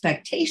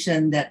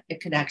expectation that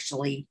it could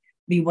actually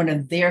be one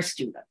of their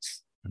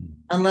students,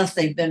 unless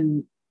they've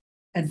been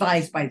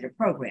advised by their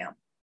program.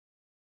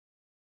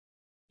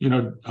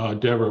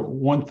 Deborah,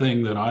 one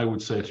thing that I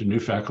would say to new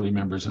faculty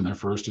members in their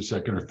first or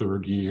second or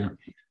third year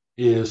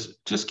is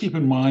just keep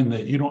in mind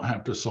that you don't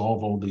have to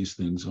solve all these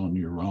things on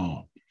your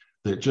own.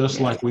 That just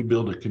like we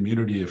build a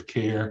community of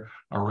care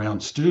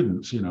around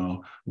students,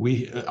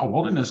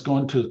 Walden has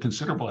gone to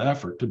considerable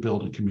effort to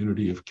build a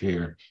community of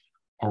care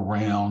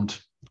around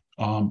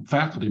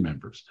faculty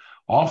members.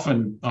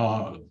 Often,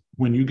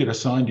 when you get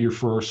assigned to your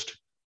first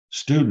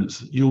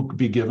students, you'll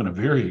be given a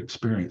very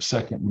experienced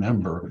second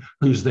member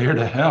who's there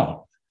to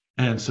help.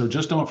 And so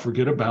just don't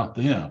forget about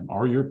them,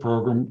 or your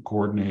program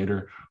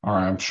coordinator, or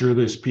I'm sure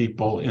there's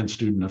people in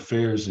student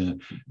affairs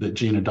that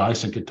Gina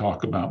Dyson could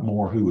talk about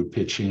more who would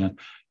pitch in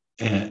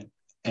and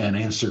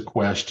answer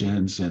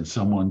questions, and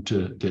someone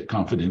to get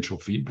confidential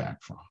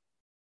feedback from.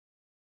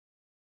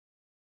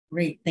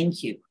 Great,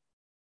 thank you.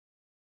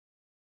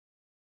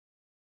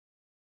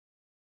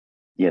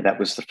 Yeah, that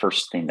was the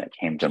first thing that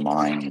came to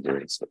mind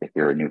is if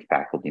you're a new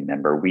faculty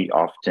member, we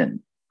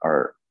often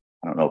are,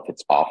 I don't know if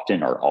it's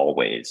often or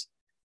always,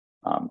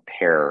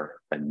 pair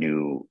a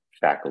new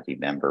faculty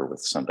member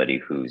with somebody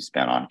who's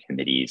been on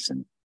committees.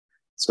 And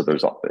so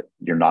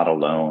you're not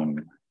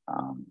alone.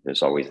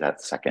 There's always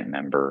that second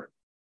member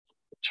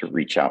to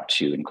reach out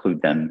to,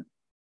 include them,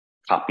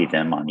 copy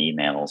them on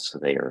emails so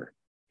they are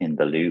in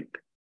the loop.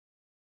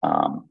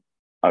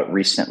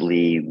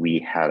 Recently, we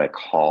had a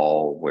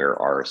call where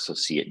our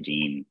associate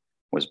dean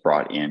was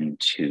brought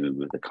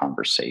into the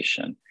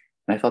conversation.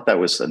 And I thought that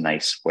was a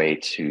nice way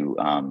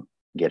to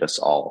get us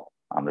all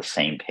on the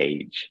same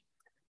page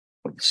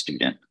with the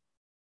student.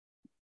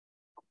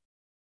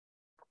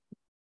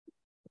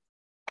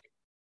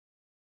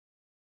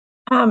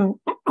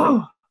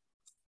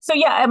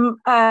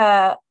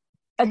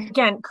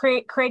 Again,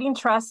 creating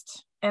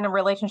trust and a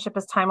relationship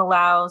as time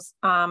allows.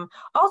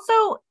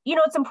 Also,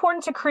 it's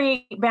important to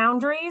create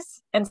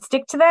boundaries and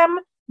stick to them,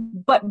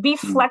 but be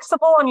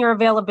flexible on your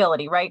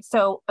availability, right?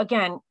 So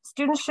again,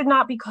 students should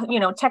not be,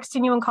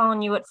 texting you and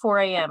calling you at 4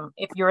 a.m.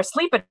 if you're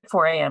asleep at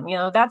 4 a.m.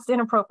 That's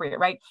inappropriate,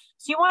 right?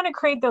 So you want to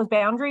create those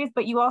boundaries,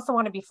 but you also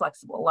want to be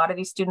flexible. A lot of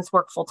these students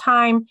work full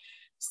time.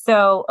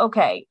 So,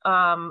 okay,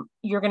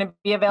 you're going to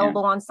be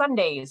available on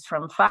Sundays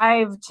from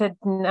 5 to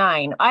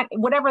 9,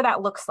 whatever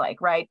that looks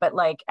like, right? But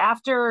like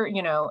after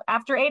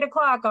 8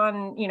 o'clock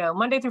on,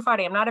 Monday through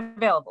Friday, I'm not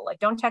available. Like,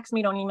 don't text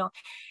me, don't email,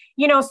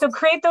 so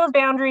create those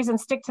boundaries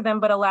and stick to them,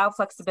 but allow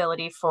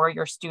flexibility for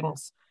your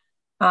students.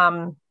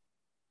 Have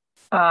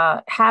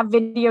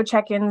video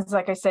check-ins,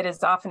 like I said,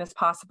 as often as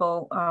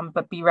possible,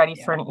 but be ready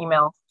for an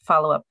email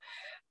follow-up.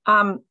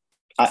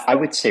 I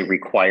would say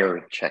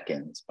require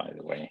check-ins, by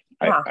the way.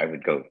 I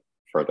would go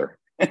further,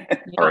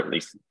 or at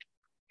least,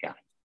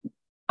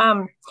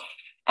 And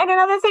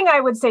another thing I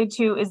would say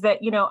too is that,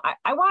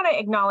 I want to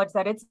acknowledge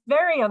that it's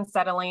very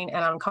unsettling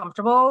and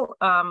uncomfortable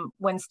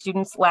when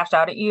students lash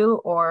out at you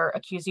or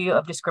accuse you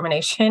of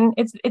discrimination.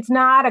 It's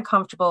not a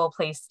comfortable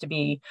place to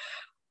be.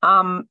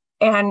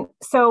 And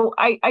so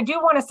I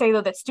do want to say, though,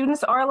 that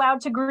students are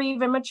allowed to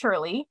grieve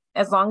immaturely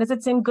as long as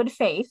it's in good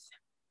faith.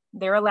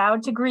 They're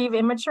allowed to grieve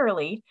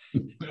immaturely.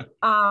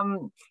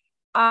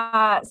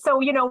 So,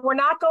 we're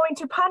not going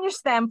to punish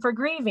them for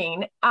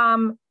grieving.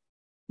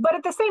 But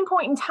at the same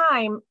point in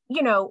time,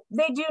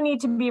 they do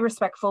need to be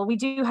respectful. We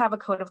do have a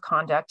code of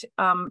conduct.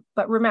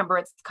 But remember,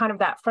 it's kind of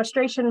that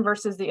frustration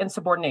versus the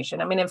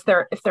insubordination. I mean, if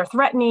they're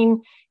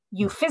threatening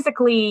you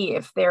physically,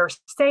 if they're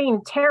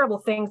saying terrible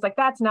things, like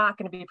that's not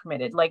going to be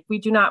permitted. Like, we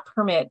do not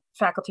permit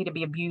faculty to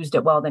be abused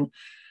at Walden.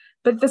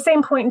 But at the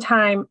same point in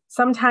time,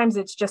 sometimes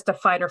it's just a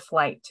fight or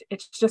flight.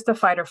 It's just a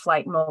fight or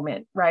flight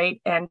moment,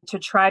 right? And to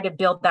try to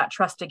build that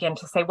trust again,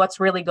 to say what's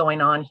really going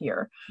on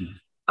here.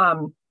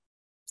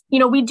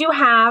 We do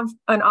have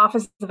an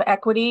Office of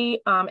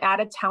Equity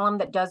at Telem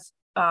that does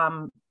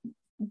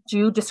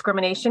do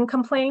discrimination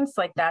complaints,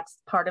 like that's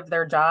part of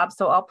their job.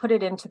 So I'll put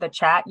it into the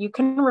chat. You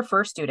can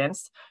refer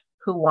students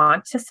who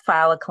want to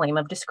file a claim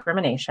of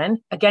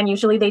discrimination. Again,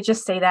 usually they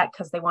just say that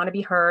because they want to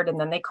be heard, and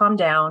then they calm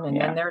down, and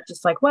then they're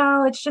just like,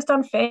 well, it's just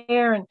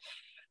unfair. And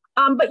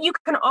but you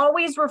can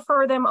always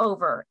refer them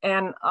over.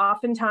 And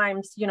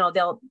oftentimes,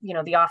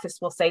 the office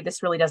will say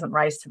this really doesn't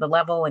rise to the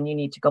level and you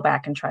need to go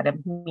back and try to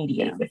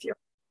mediate with your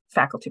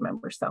faculty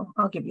members. So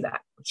I'll give you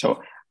that.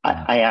 So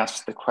I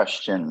asked the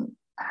question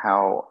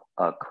how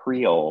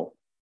Creole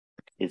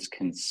is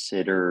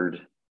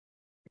considered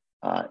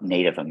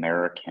Native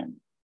American.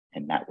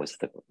 And that was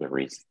the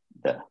reason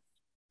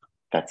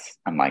I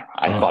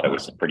thought it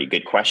was a pretty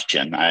good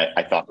question.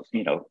 I thought,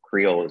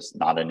 Creole is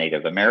not a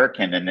Native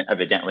American, and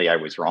evidently I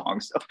was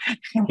wrong. So,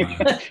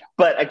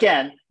 but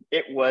again,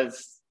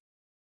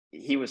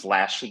 he was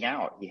lashing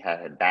out. He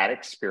had a bad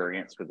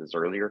experience with his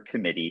earlier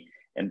committee.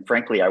 And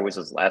frankly, I was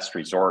his last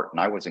resort and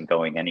I wasn't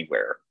going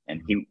anywhere.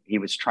 And he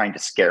was trying to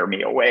scare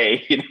me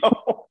away,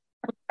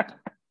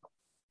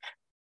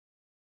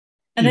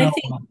 And I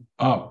think,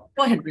 go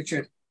ahead,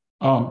 Richard.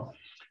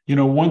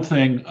 One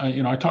thing,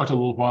 I talked a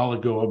little while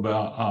ago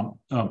about,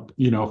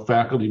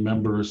 faculty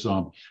members,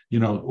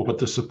 what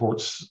the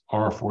supports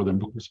are for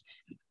them.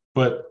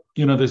 But,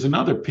 there's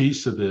another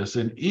piece of this.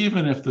 And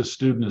even if the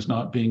student is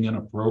not being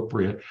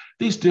inappropriate,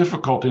 these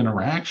difficult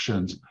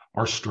interactions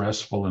are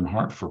stressful and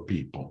hard for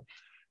people.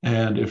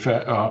 And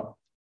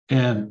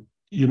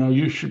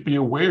you should be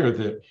aware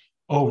that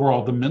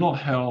overall, the mental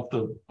health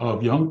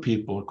of young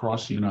people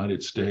across the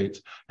United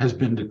States has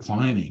been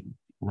declining,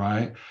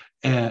 right?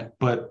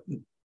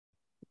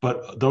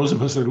 But those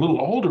of us that are a little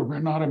older, we're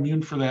not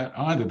immune for that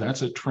either.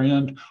 That's a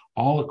trend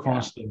all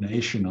across the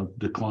nation of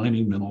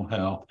declining mental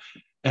health.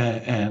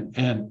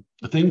 And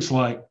things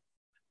like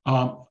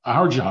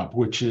our job,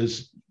 which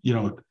is,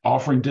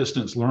 offering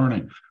distance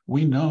learning,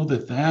 we know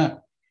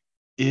that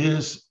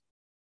is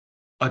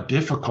a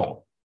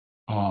difficult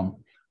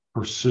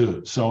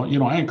pursuit. So,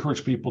 I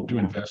encourage people to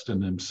invest in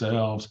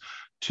themselves,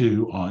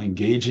 to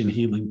engage in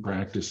healing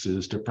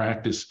practices, to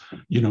practice,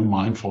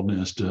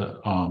 mindfulness,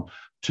 to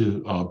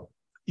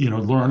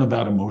learn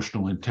about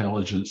emotional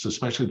intelligence,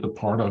 especially the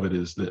part of it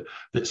is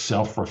that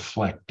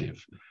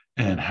self-reflective.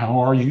 And how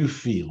are you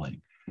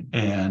feeling?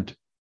 And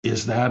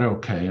is that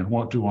okay? And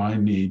what do I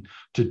need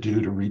to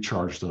do to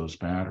recharge those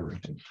batteries?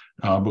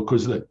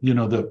 Because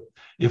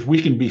if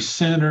we can be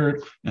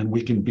centered and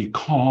we can be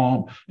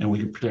calm and we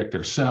can protect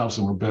ourselves,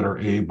 and we're better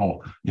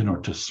able,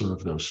 to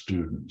serve those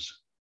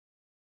students.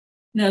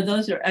 No,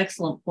 those are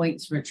excellent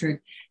points,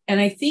 Richard. And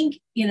I think,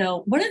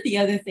 one of the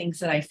other things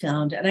that I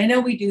found, and I know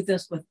we do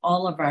this with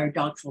all of our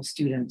doctoral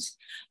students,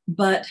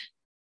 but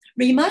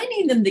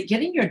reminding them that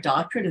getting your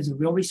doctorate is a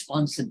real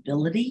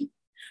responsibility,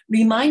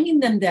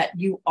 reminding them that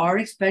you are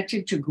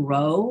expected to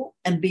grow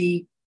and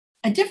be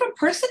a different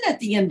person at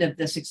the end of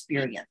this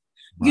experience.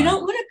 Right. You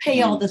don't want to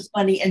pay all this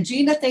money. And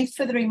Gina, thanks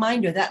for the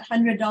reminder, that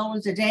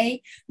 $100 a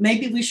day,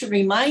 maybe we should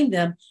remind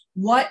them,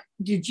 what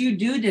did you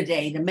do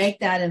today to make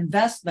that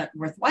investment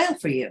worthwhile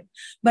for you?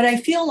 But I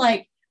feel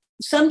like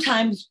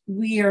sometimes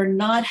we are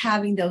not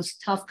having those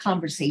tough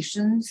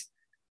conversations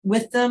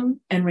with them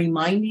and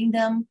reminding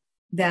them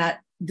that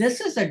this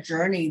is a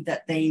journey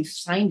that they've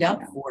signed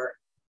up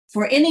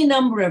for any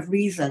number of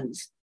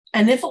reasons.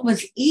 And if it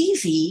was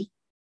easy,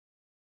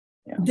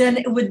 then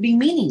it would be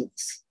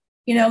meaningless.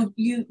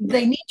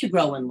 They need to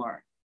grow and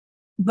learn.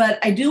 But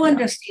I do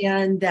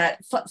understand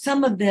that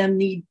some of them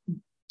need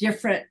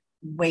different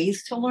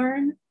ways to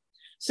learn.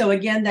 So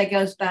again, that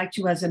goes back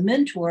to, as a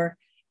mentor,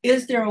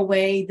 is there a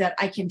way that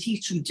I can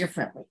teach you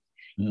differently?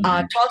 Mm-hmm.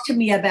 Talk to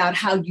me about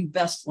how you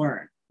best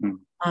learn.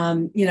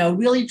 Mm-hmm.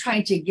 Really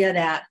trying to get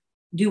at,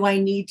 do I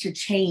need to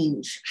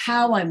change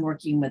how I'm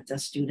working with the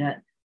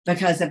student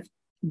because of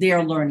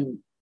their learning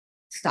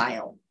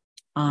style?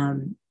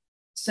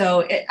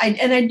 So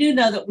I do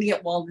know that we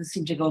at Walden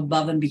seem to go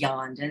above and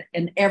beyond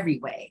in every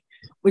way,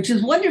 which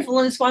is wonderful.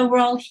 And it's why we're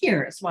all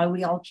here. It's why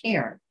we all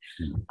care.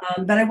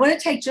 But I want to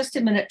take just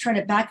a minute, turn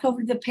it back over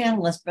to the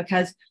panelists,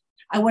 because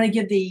I want to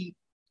give the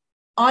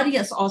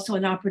audience also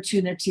an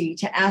opportunity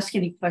to ask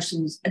any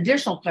questions,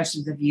 additional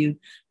questions of you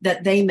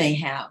that they may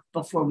have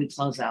before we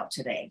close out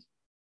today.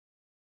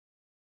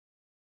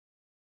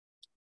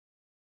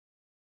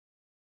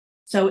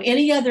 So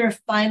any other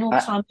final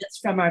comments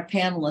from our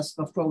panelists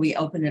before we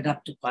open it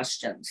up to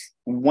questions?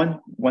 One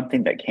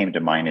thing that came to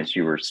mind as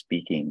you were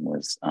speaking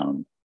was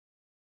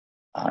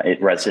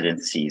at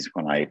residencies,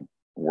 when I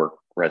work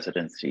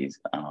residencies,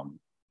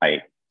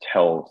 I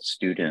tell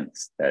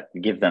students that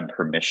give them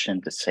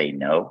permission to say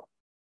no,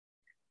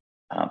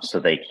 so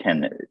they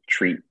can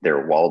treat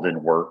their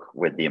Walden work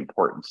with the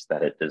importance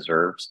that it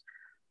deserves.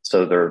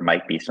 So there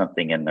might be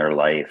something in their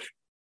life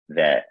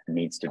that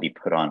needs to be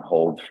put on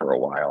hold for a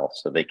while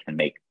so they can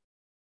make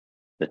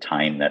the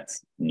time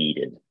that's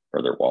needed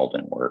for their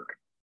Walden work.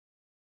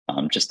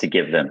 Just to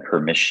give them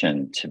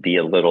permission to be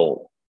a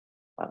little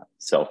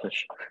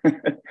selfish.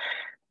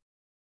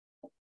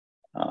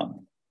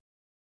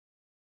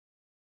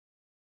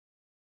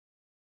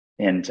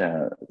 And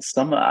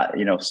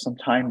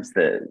sometimes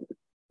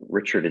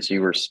Richard, as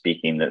you were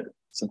speaking, that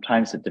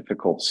sometimes the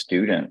difficult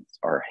students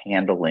are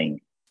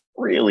handling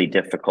really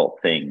difficult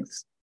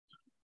things.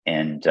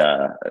 And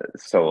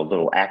so a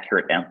little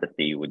accurate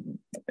empathy would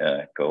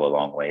go a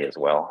long way as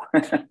well.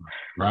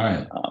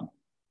 Right.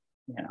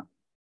 Yeah.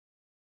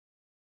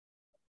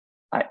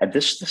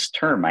 This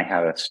term, I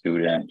had a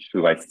student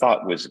who I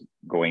thought was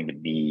going to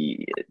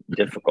be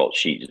difficult.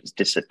 She just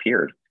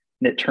disappeared.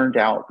 And it turned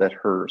out that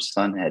her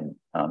son had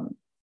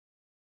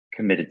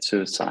committed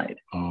suicide.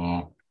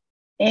 Oh.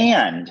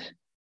 And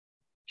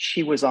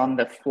she was on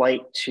the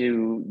flight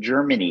to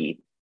Germany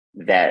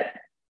that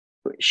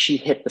she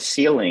hit the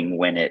ceiling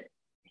when it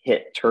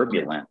hit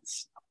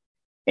turbulence,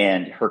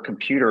 and her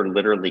computer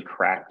literally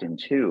cracked in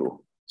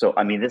two. So,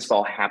 I mean, this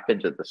all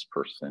happened to this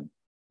person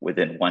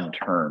within one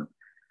term.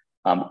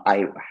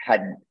 I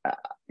had,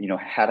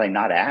 had I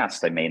not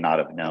asked, I may not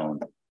have known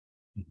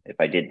if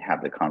I didn't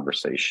have the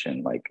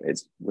conversation, like,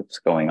 what's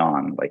going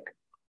on? Like,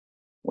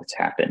 what's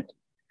happened?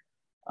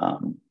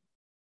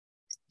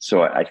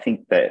 So I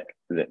think that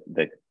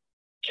the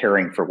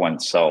caring for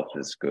oneself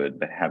is good,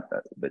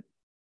 but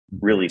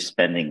really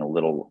spending a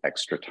little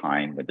extra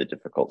time with a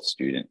difficult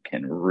student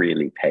can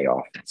really pay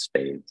off in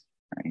spades,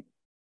 right?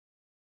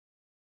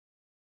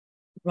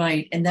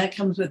 Right. And that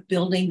comes with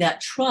building that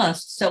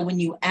trust. So when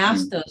you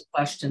ask those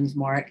questions,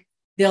 Mark,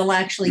 they'll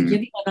actually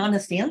give you an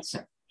honest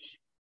answer.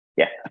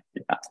 Yeah.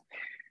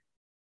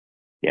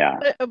 Yeah.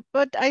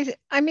 But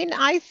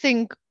I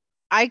think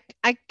I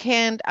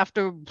can't,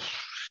 after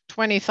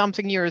 20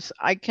 something years,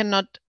 I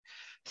cannot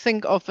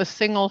think of a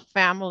single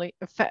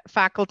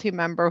faculty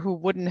member who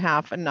wouldn't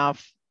have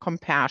enough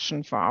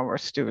compassion for our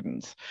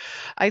students.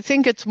 I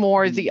think it's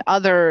more the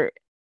other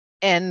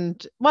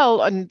end.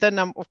 Well, and then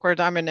of course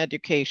I'm in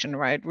education,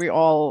 right? We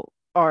all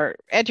are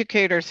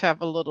educators,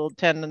 have a little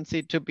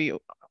tendency to be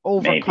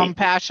over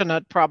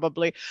compassionate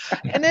probably.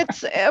 And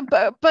it's,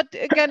 but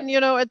again,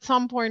 at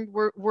some point,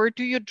 where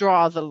do you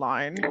draw the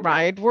line,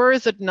 right? Where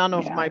is it none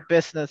of my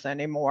business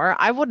anymore?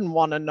 I wouldn't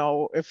want to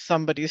know if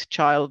somebody's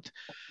child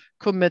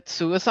commit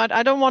suicide.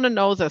 I don't want to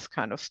know this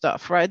kind of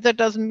stuff, right? That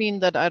doesn't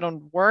mean that I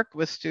don't work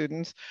with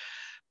students,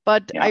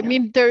 but I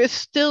mean, there is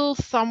still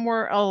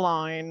somewhere a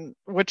line,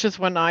 which is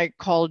when I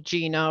call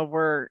Gina,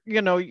 where,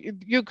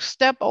 you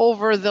step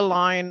over the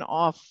line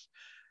of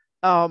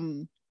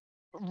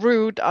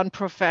rude,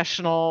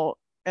 unprofessional,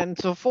 and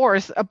so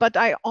forth. But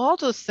I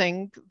also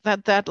think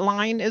that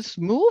line is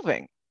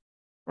moving,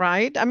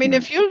 right? I mean,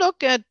 if you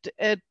look at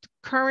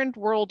current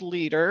world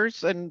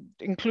leaders, and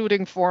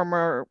including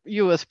former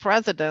US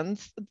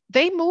presidents,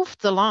 they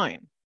moved the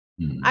line.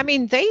 I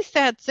mean, they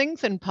said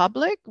things in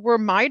public where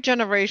my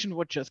generation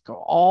would just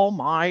go, "Oh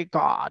my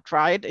God,"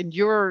 right? And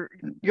you're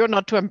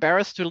not too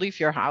embarrassed to leave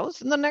your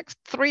house in the next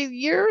 3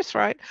 years,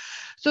 right?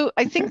 So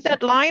I think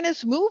that line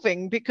is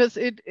moving because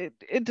it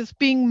is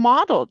being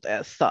modeled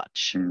as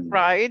such,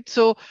 right?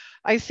 So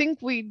I think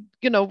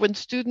when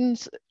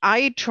students,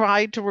 I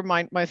try to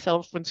remind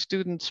myself when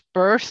students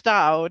burst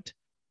out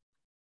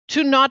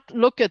to not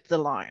look at the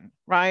line,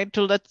 right?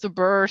 To let the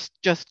burst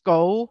just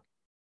go.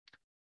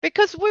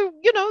 Because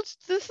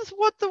this is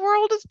what the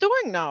world is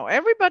doing now.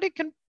 Everybody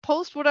can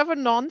post whatever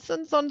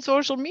nonsense on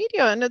social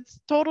media, and it's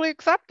totally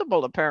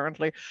acceptable,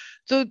 apparently.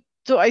 So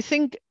I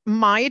think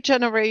my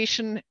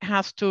generation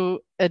has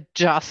to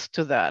adjust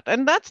to that,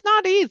 and that's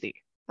not easy,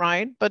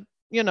 right? But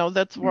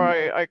that's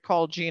why I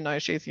call Gina.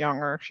 She's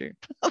younger.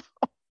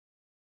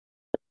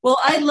 Well,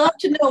 I'd love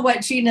to know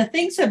what Gina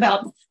thinks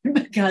about,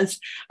 because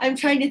I'm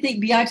trying to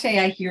think. Beyonce,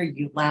 I hear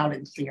you loud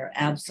and clear,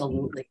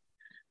 absolutely.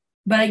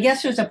 But I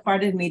guess there's a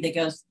part of me that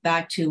goes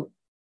back to,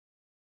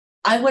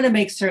 I want to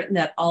make certain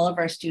that all of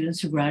our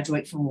students who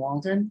graduate from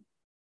Walden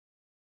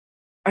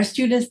are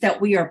students that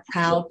we are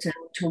proud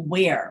to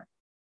wear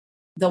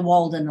the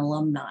Walden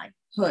alumni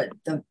hood.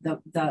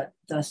 The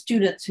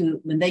students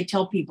who, when they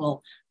tell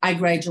people I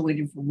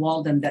graduated from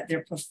Walden, that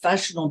their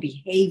professional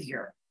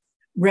behavior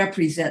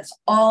represents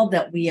all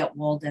that we at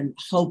Walden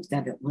hope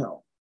that it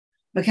will.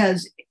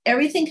 Because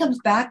everything comes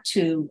back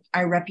to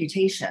our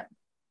reputation.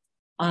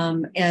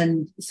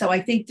 And so I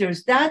think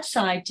there's that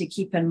side to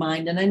keep in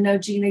mind. And I know,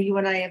 Gina, you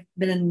and I have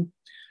been in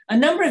a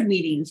number of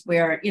meetings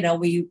where,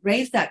 we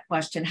raise that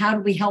question: how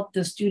do we help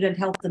the student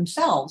help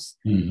themselves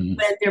when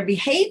their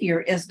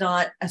behavior is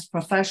not as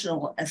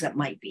professional as it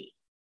might be?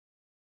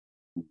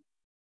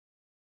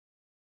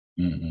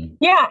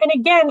 Yeah. And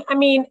again, I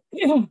mean,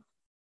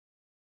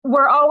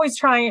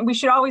 we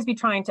should always be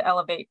trying to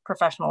elevate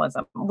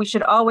professionalism. We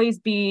should always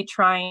be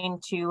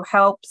trying to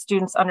help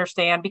students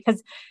understand,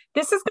 because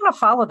this is going to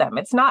follow them.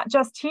 It's not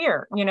just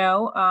here,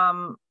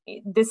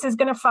 this is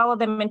going to follow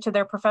them into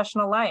their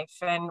professional life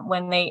and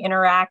when they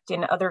interact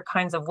in other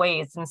kinds of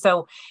ways. And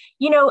so,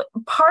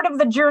 part of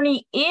the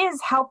journey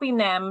is helping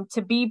them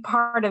to be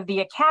part of the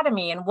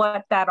academy and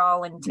what that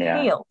all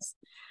entails.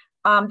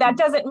 That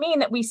doesn't mean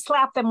that we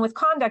slap them with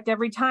conduct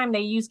every time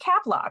they use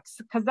cap locks,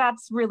 because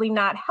that's really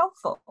not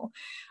helpful.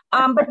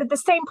 But at the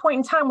same point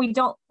in time, we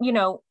don't,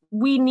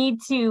 we need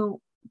to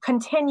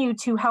continue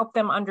to help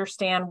them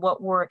understand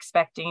what we're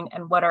expecting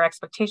and what our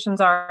expectations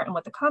are and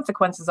what the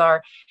consequences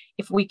are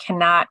if we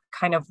cannot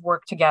kind of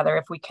work together,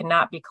 if we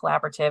cannot be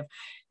collaborative.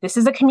 This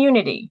is a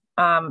community.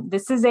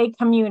 This is a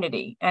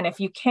community. And if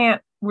you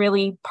can't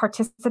really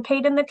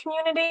participate in the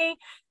community,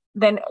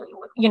 then,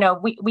 you know,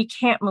 we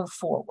can't move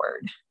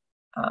forward.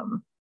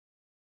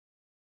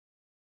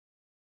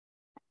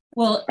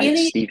 Well, right,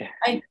 Steve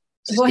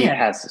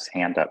has his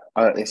hand up.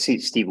 I see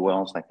Steve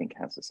Wells, I think,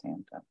 has his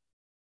hand up.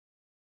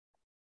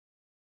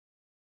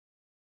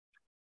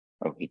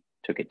 Oh, he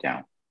took it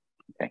down.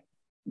 Okay.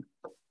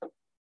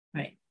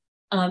 Right.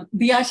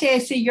 Beate, I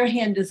see your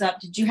hand is up.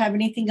 Did you have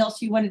anything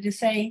else you wanted to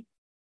say?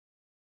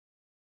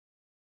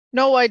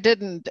 No, I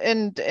didn't.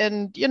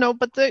 And you know,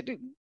 but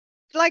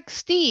like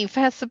Steve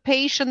has the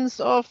patience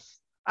of,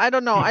 I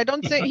don't know. I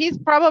don't think he's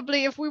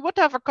probably, if we would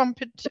have a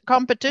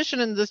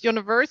competition in this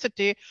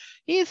university,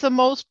 he's the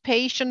most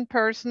patient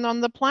person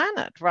on the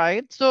planet,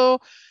 right? So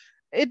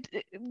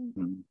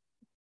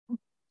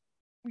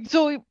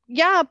so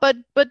yeah, but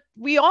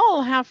we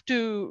all have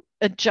to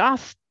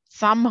adjust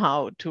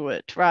somehow to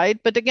it, right?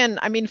 But again,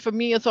 I mean, for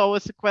me, it's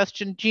always the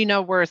question,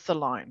 Gina, where's the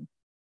line,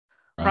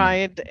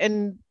 right?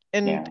 And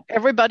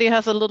everybody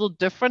has a little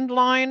different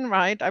line,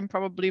 right? I'm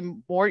probably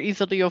more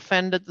easily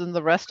offended than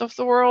the rest of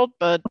the world,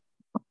 but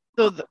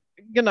so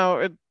you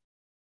know,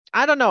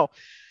 I don't know.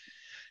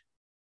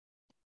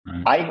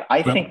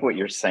 I think what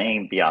you're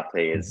saying,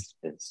 Beate, is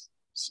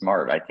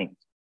smart. I think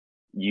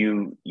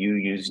you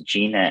use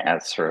Gina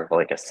as sort of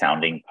like a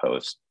sounding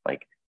post.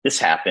 Like, this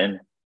happened.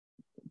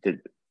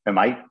 Did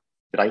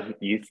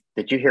you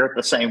hear it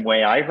the same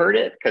way I heard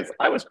it? Because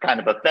I was kind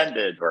of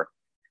offended. Or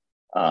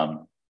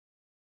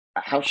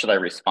how should I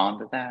respond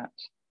to that?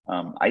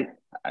 I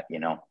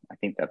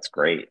think that's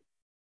great.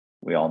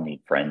 We all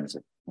need friends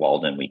at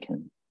Walden we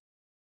can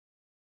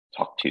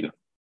talk to.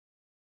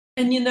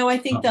 And, you know, I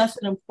think that's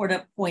an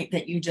important point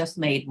that you just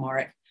made,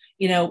 Mark.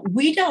 You know,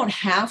 we don't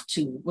have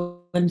to,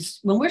 when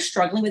we're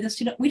struggling with a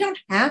student, we don't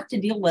have to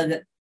deal with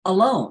it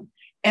alone.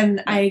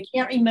 And I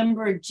can't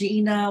remember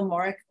Gina,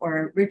 Mark,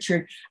 or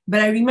Richard,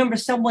 but I remember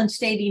someone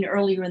stating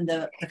earlier in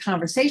the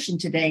conversation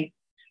today,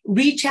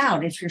 reach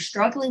out. If you're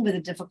struggling with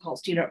a difficult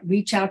student,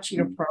 reach out to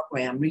your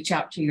program, reach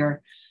out to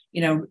your,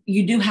 you know,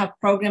 you do have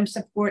program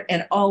support,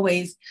 and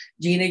always,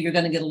 Gina, you're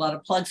going to get a lot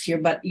of plugs here,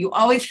 but you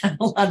always have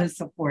a lot of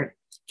support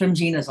from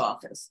Gina's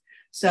office.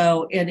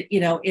 So it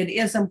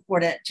is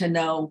important to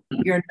know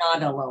you're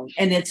not alone,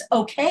 and it's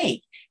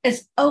okay.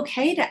 It's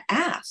okay to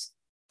ask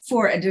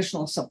for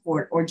additional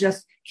support, or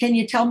just, can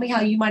you tell me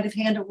how you might have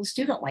handled a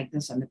student like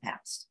this in the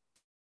past?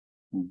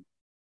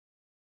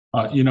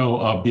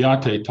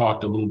 Beate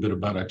talked a little bit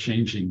about a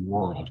changing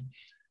world.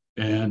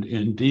 And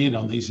indeed,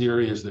 on these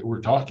areas that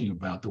we're talking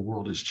about, the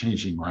world is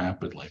changing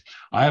rapidly.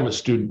 I have a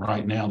student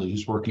right now that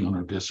is working on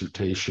her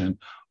dissertation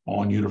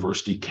on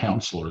university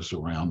counselors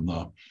around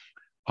the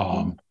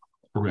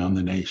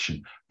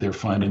nation. They're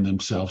finding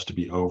themselves to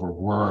be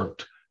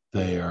overworked.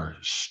 They are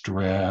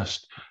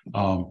stressed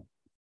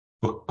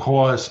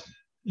because,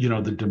 you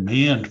know, the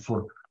demand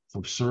for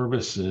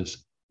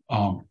services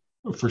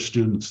for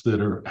students that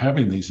are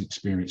having these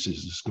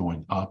experiences is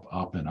going up,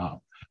 up, and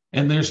up.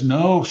 And there's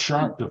no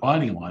sharp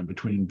dividing line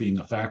between being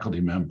a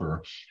faculty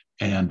member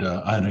and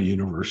a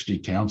university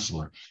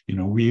counselor. You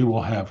know, we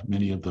will have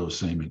many of those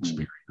same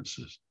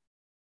experiences.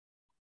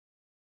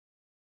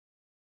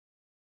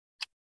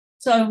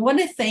 So I want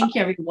to thank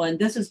everyone.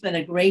 This has been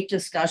a great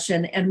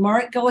discussion. And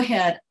Mark, go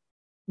ahead.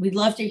 We'd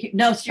love to hear.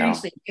 No,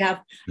 seriously, if you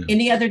have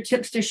any other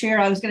tips to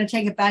share, I was going to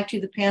take it back to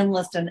the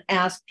panelists and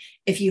ask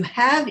if you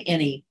have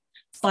any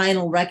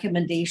final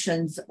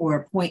recommendations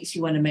or points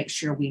you want to make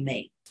sure we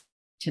make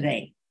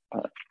today.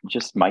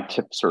 Just my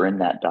tips are in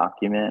that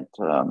document.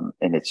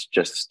 And it's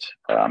just,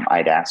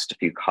 I'd asked a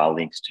few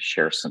colleagues to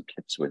share some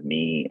tips with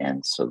me.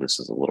 And so this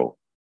is a little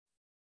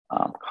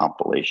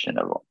compilation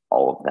of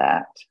all of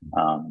that.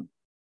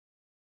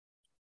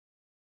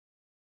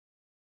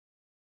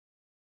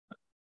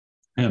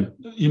 And,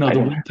 you know, the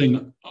one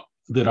thing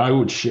that I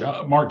would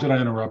share, Mark, did I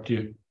interrupt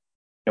you?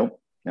 Nope.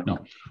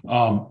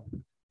 No.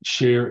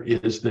 Share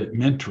is that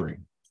mentoring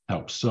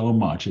helps so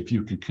much if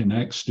you can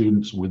connect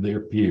students with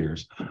their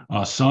peers.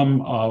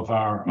 Some of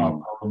our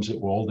programs at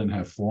Walden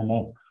have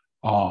formal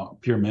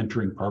peer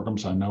mentoring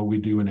programs. I know we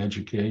do in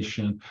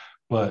education,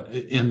 but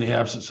in the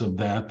absence of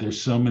that, there's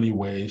so many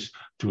ways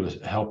to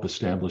help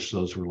establish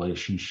those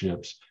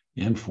relationships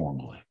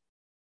informally.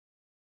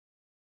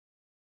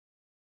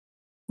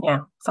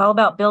 Yeah, it's all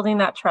about building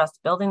that trust,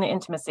 building the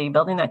intimacy,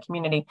 building that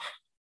community.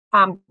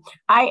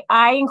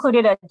 I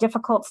included a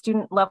difficult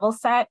student level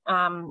set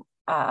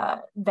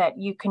that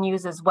you can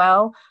use as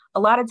well.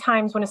 A lot of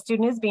times when a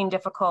student is being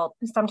difficult,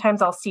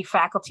 sometimes I'll see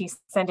faculty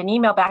send an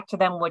email back to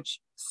them, which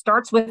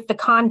starts with the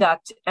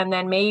conduct and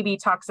then maybe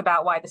talks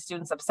about why the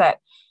student's upset.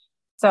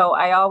 So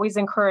I always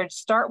encourage,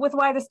 start with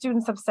why the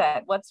student's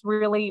upset. What's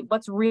really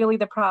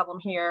the problem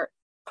here?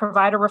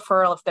 Provide a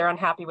referral if they're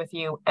unhappy with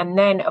you. And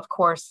then, of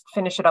course,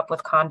 finish it up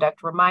with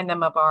conduct. Remind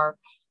them of our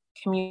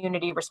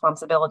community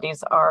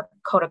responsibilities, our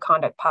code of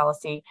conduct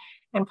policy,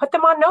 and put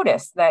them on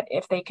notice that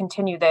if they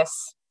continue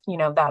this,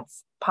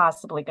 that's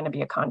possibly going to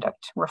be a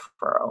conduct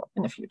referral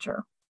in the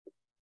future.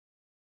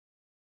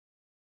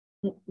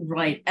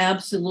 Right,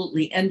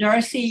 absolutely. And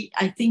Darcy,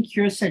 I think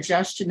your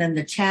suggestion in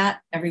the chat,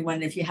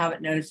 everyone, if you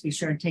haven't noticed, be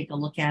sure and take a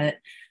look at it,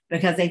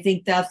 because I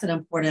think that's an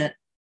important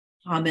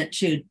comment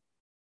to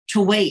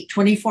wait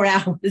 24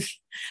 hours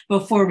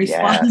before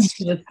responding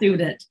to the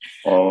student.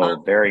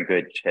 Oh, very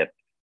good tip.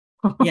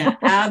 Yeah,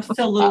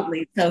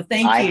 absolutely. So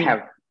thank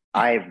you.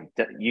 I've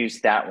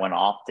used that one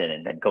often,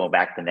 and then go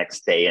back the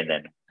next day and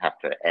then have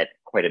to add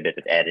quite a bit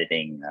of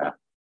editing.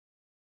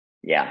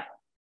 Yeah,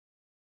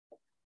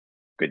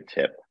 good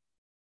tip.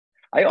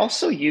 I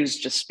also use,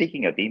 just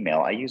speaking of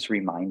email, I use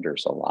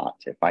reminders a lot.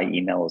 If I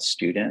email a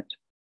student,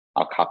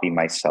 I'll copy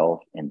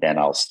myself and then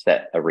I'll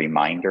set a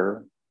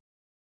reminder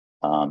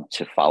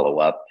to follow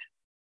up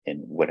in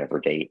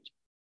whatever date.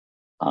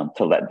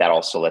 That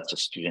also lets a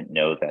student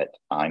know that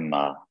I'm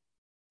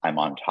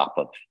on top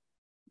of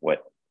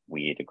what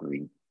we had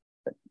agreed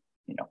that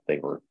they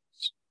were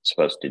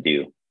supposed to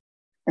do.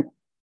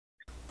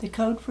 The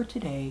code for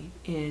today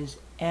is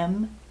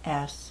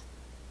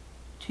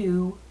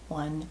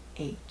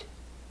MS218.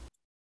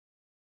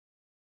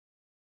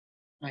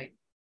 Right.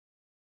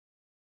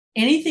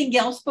 Anything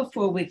else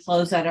before we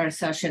close out our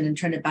session and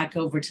turn it back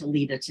over to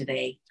Lita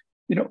today?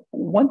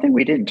 One thing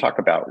we didn't talk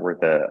about were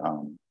the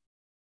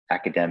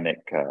academic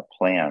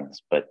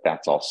plans, but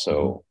that's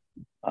also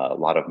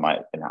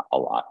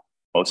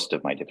most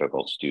of my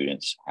difficult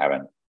students have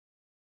a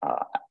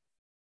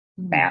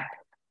MAP,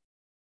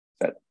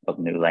 that of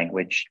new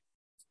language,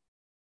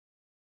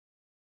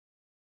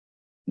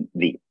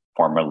 the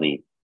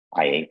formerly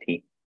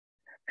IAP.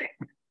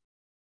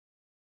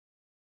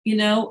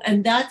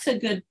 And that's a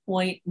good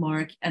point,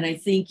 Mark. And I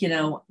think,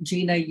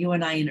 Gina, you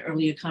and I in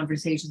earlier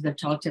conversations have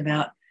talked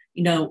about,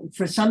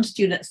 for some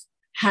students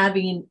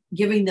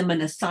giving them an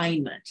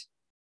assignment,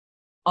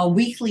 a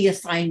weekly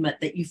assignment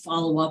that you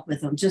follow up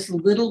with them, just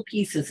little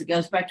pieces. It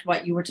goes back to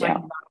what you were talking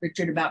about,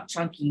 Richard, about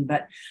chunking.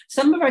 But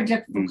some of our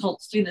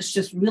difficult students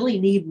just really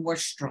need more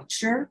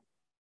structure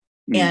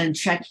and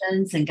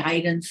check-ins and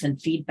guidance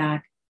and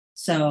feedback.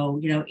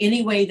 So,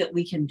 any way that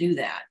we can do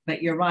that.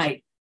 But you're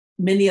right.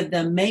 Many of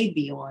them may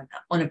be on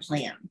a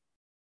plan,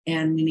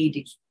 and we need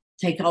to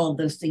take all of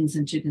those things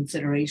into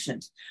consideration.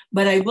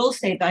 But I will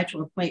say, back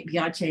to a point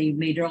Beate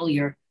made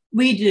earlier,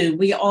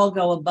 we all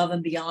go above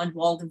and beyond.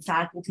 Walden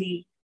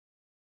faculty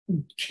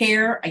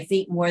care, I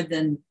think, more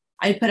than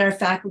I put our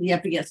faculty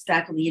up against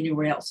faculty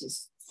anywhere else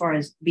as far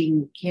as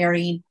being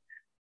caring,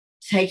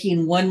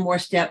 taking one more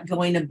step,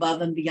 going above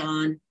and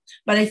beyond.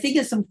 But I think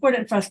it's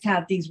important for us to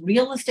have these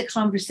realistic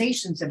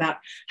conversations about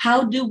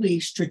how do we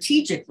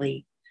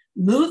strategically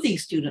move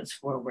these students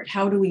forward?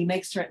 How do we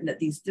make certain that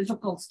these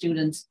difficult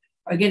students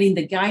are getting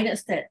the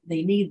guidance that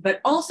they need, but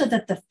also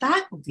that the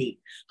faculty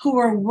who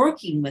are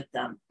working with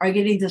them are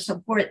getting the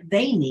support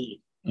they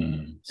need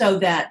so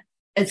that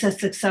it's a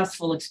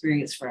successful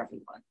experience for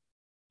everyone.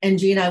 And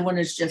Gina, I want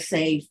to just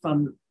say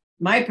from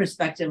my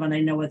perspective, and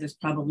I know others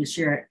probably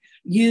share it,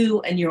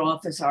 you and your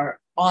office are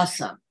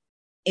awesome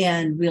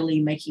and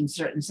really making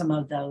certain some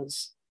of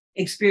those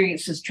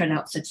experiences turn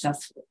out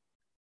successfully.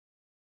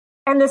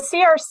 And the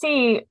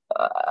CRC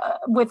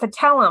with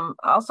Ep11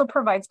 also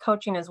provides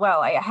coaching as well.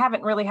 I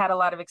haven't really had a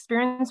lot of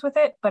experience with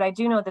it, but I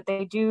do know that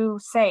they do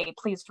say,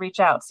 please reach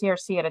out,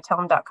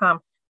 crc@ep11.com,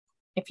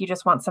 if you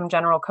just want some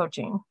general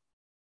coaching.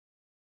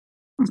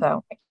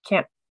 So I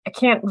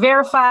can't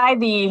verify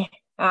the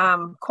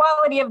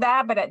quality of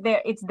that, but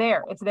it's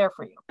there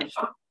for you.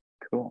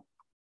 Cool.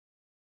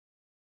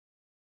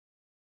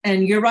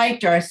 And you're right,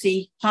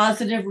 Darcy,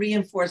 positive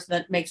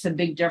reinforcement makes a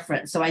big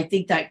difference. So I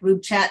think that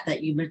group chat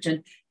that you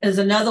mentioned is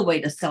another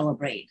way to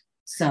celebrate.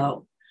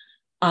 So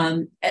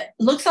it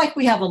looks like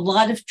we have a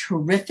lot of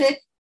terrific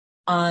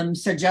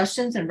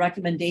suggestions and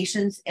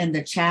recommendations in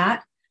the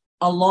chat,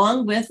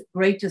 along with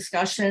great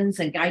discussions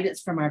and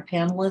guidance from our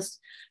panelists.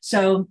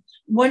 So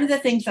one of the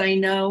things that I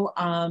know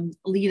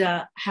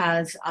Lita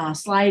has a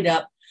slide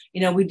up,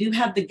 we do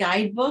have the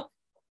guidebook.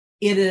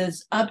 It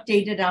is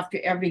updated after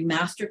every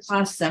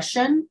masterclass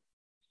session.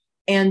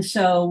 And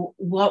so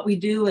what we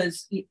do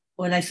is,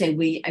 when I say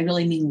we, I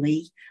really mean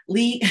Lee.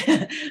 Lee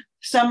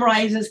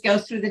summarizes,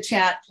 goes through the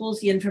chat,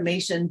 pulls the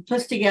information,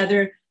 puts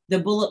together the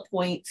bullet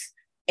points,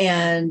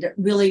 and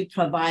really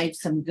provides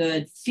some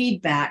good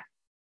feedback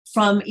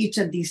from each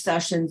of these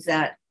sessions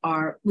that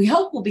we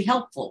hope will be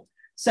helpful.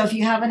 So if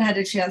you haven't had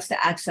a chance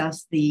to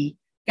access the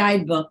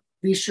guidebook,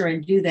 be sure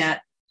and do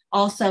that.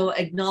 Also,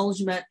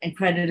 acknowledgement and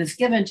credit is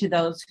given to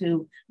those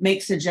who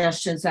make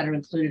suggestions that are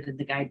included in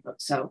the guidebook.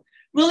 So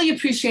really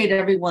appreciate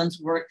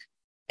everyone's work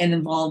and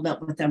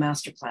involvement with their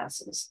master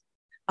classes.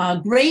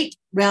 Great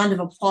round of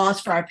applause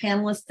for our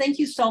panelists. Thank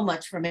you so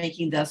much for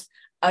making this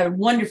a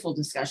wonderful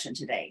discussion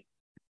today.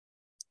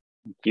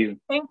 Thank you.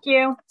 Thank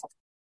you.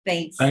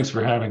 Thanks. Thanks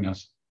for having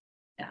us.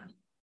 Yeah.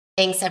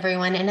 Thanks,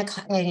 everyone. And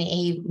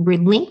a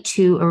link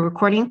to a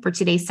recording for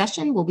today's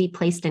session will be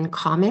placed in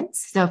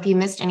comments. So if you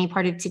missed any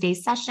part of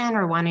today's session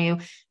or want to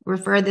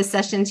refer the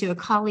session to a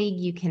colleague,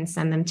 you can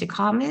send them to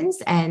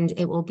comments, and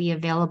it will be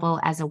available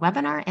as a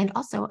webinar and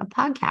also a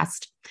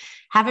podcast.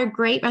 Have a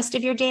great rest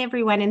of your day,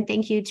 everyone. And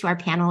thank you to our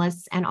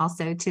panelists and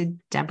also to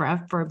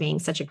Deborah for being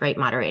such a great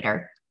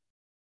moderator.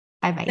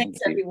 Bye-bye.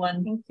 Thanks,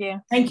 everyone. Thank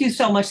you. Thank you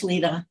so much,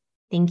 Lita.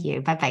 Thank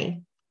you. Bye-bye.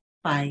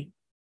 Bye.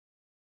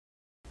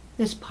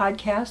 This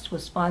podcast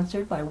was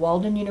sponsored by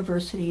Walden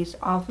University's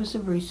Office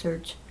of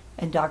Research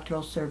and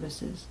Doctoral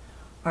Services.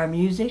 Our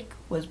music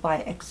was by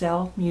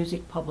Excel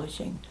Music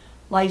Publishing,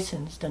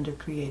 licensed under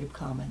Creative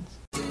Commons.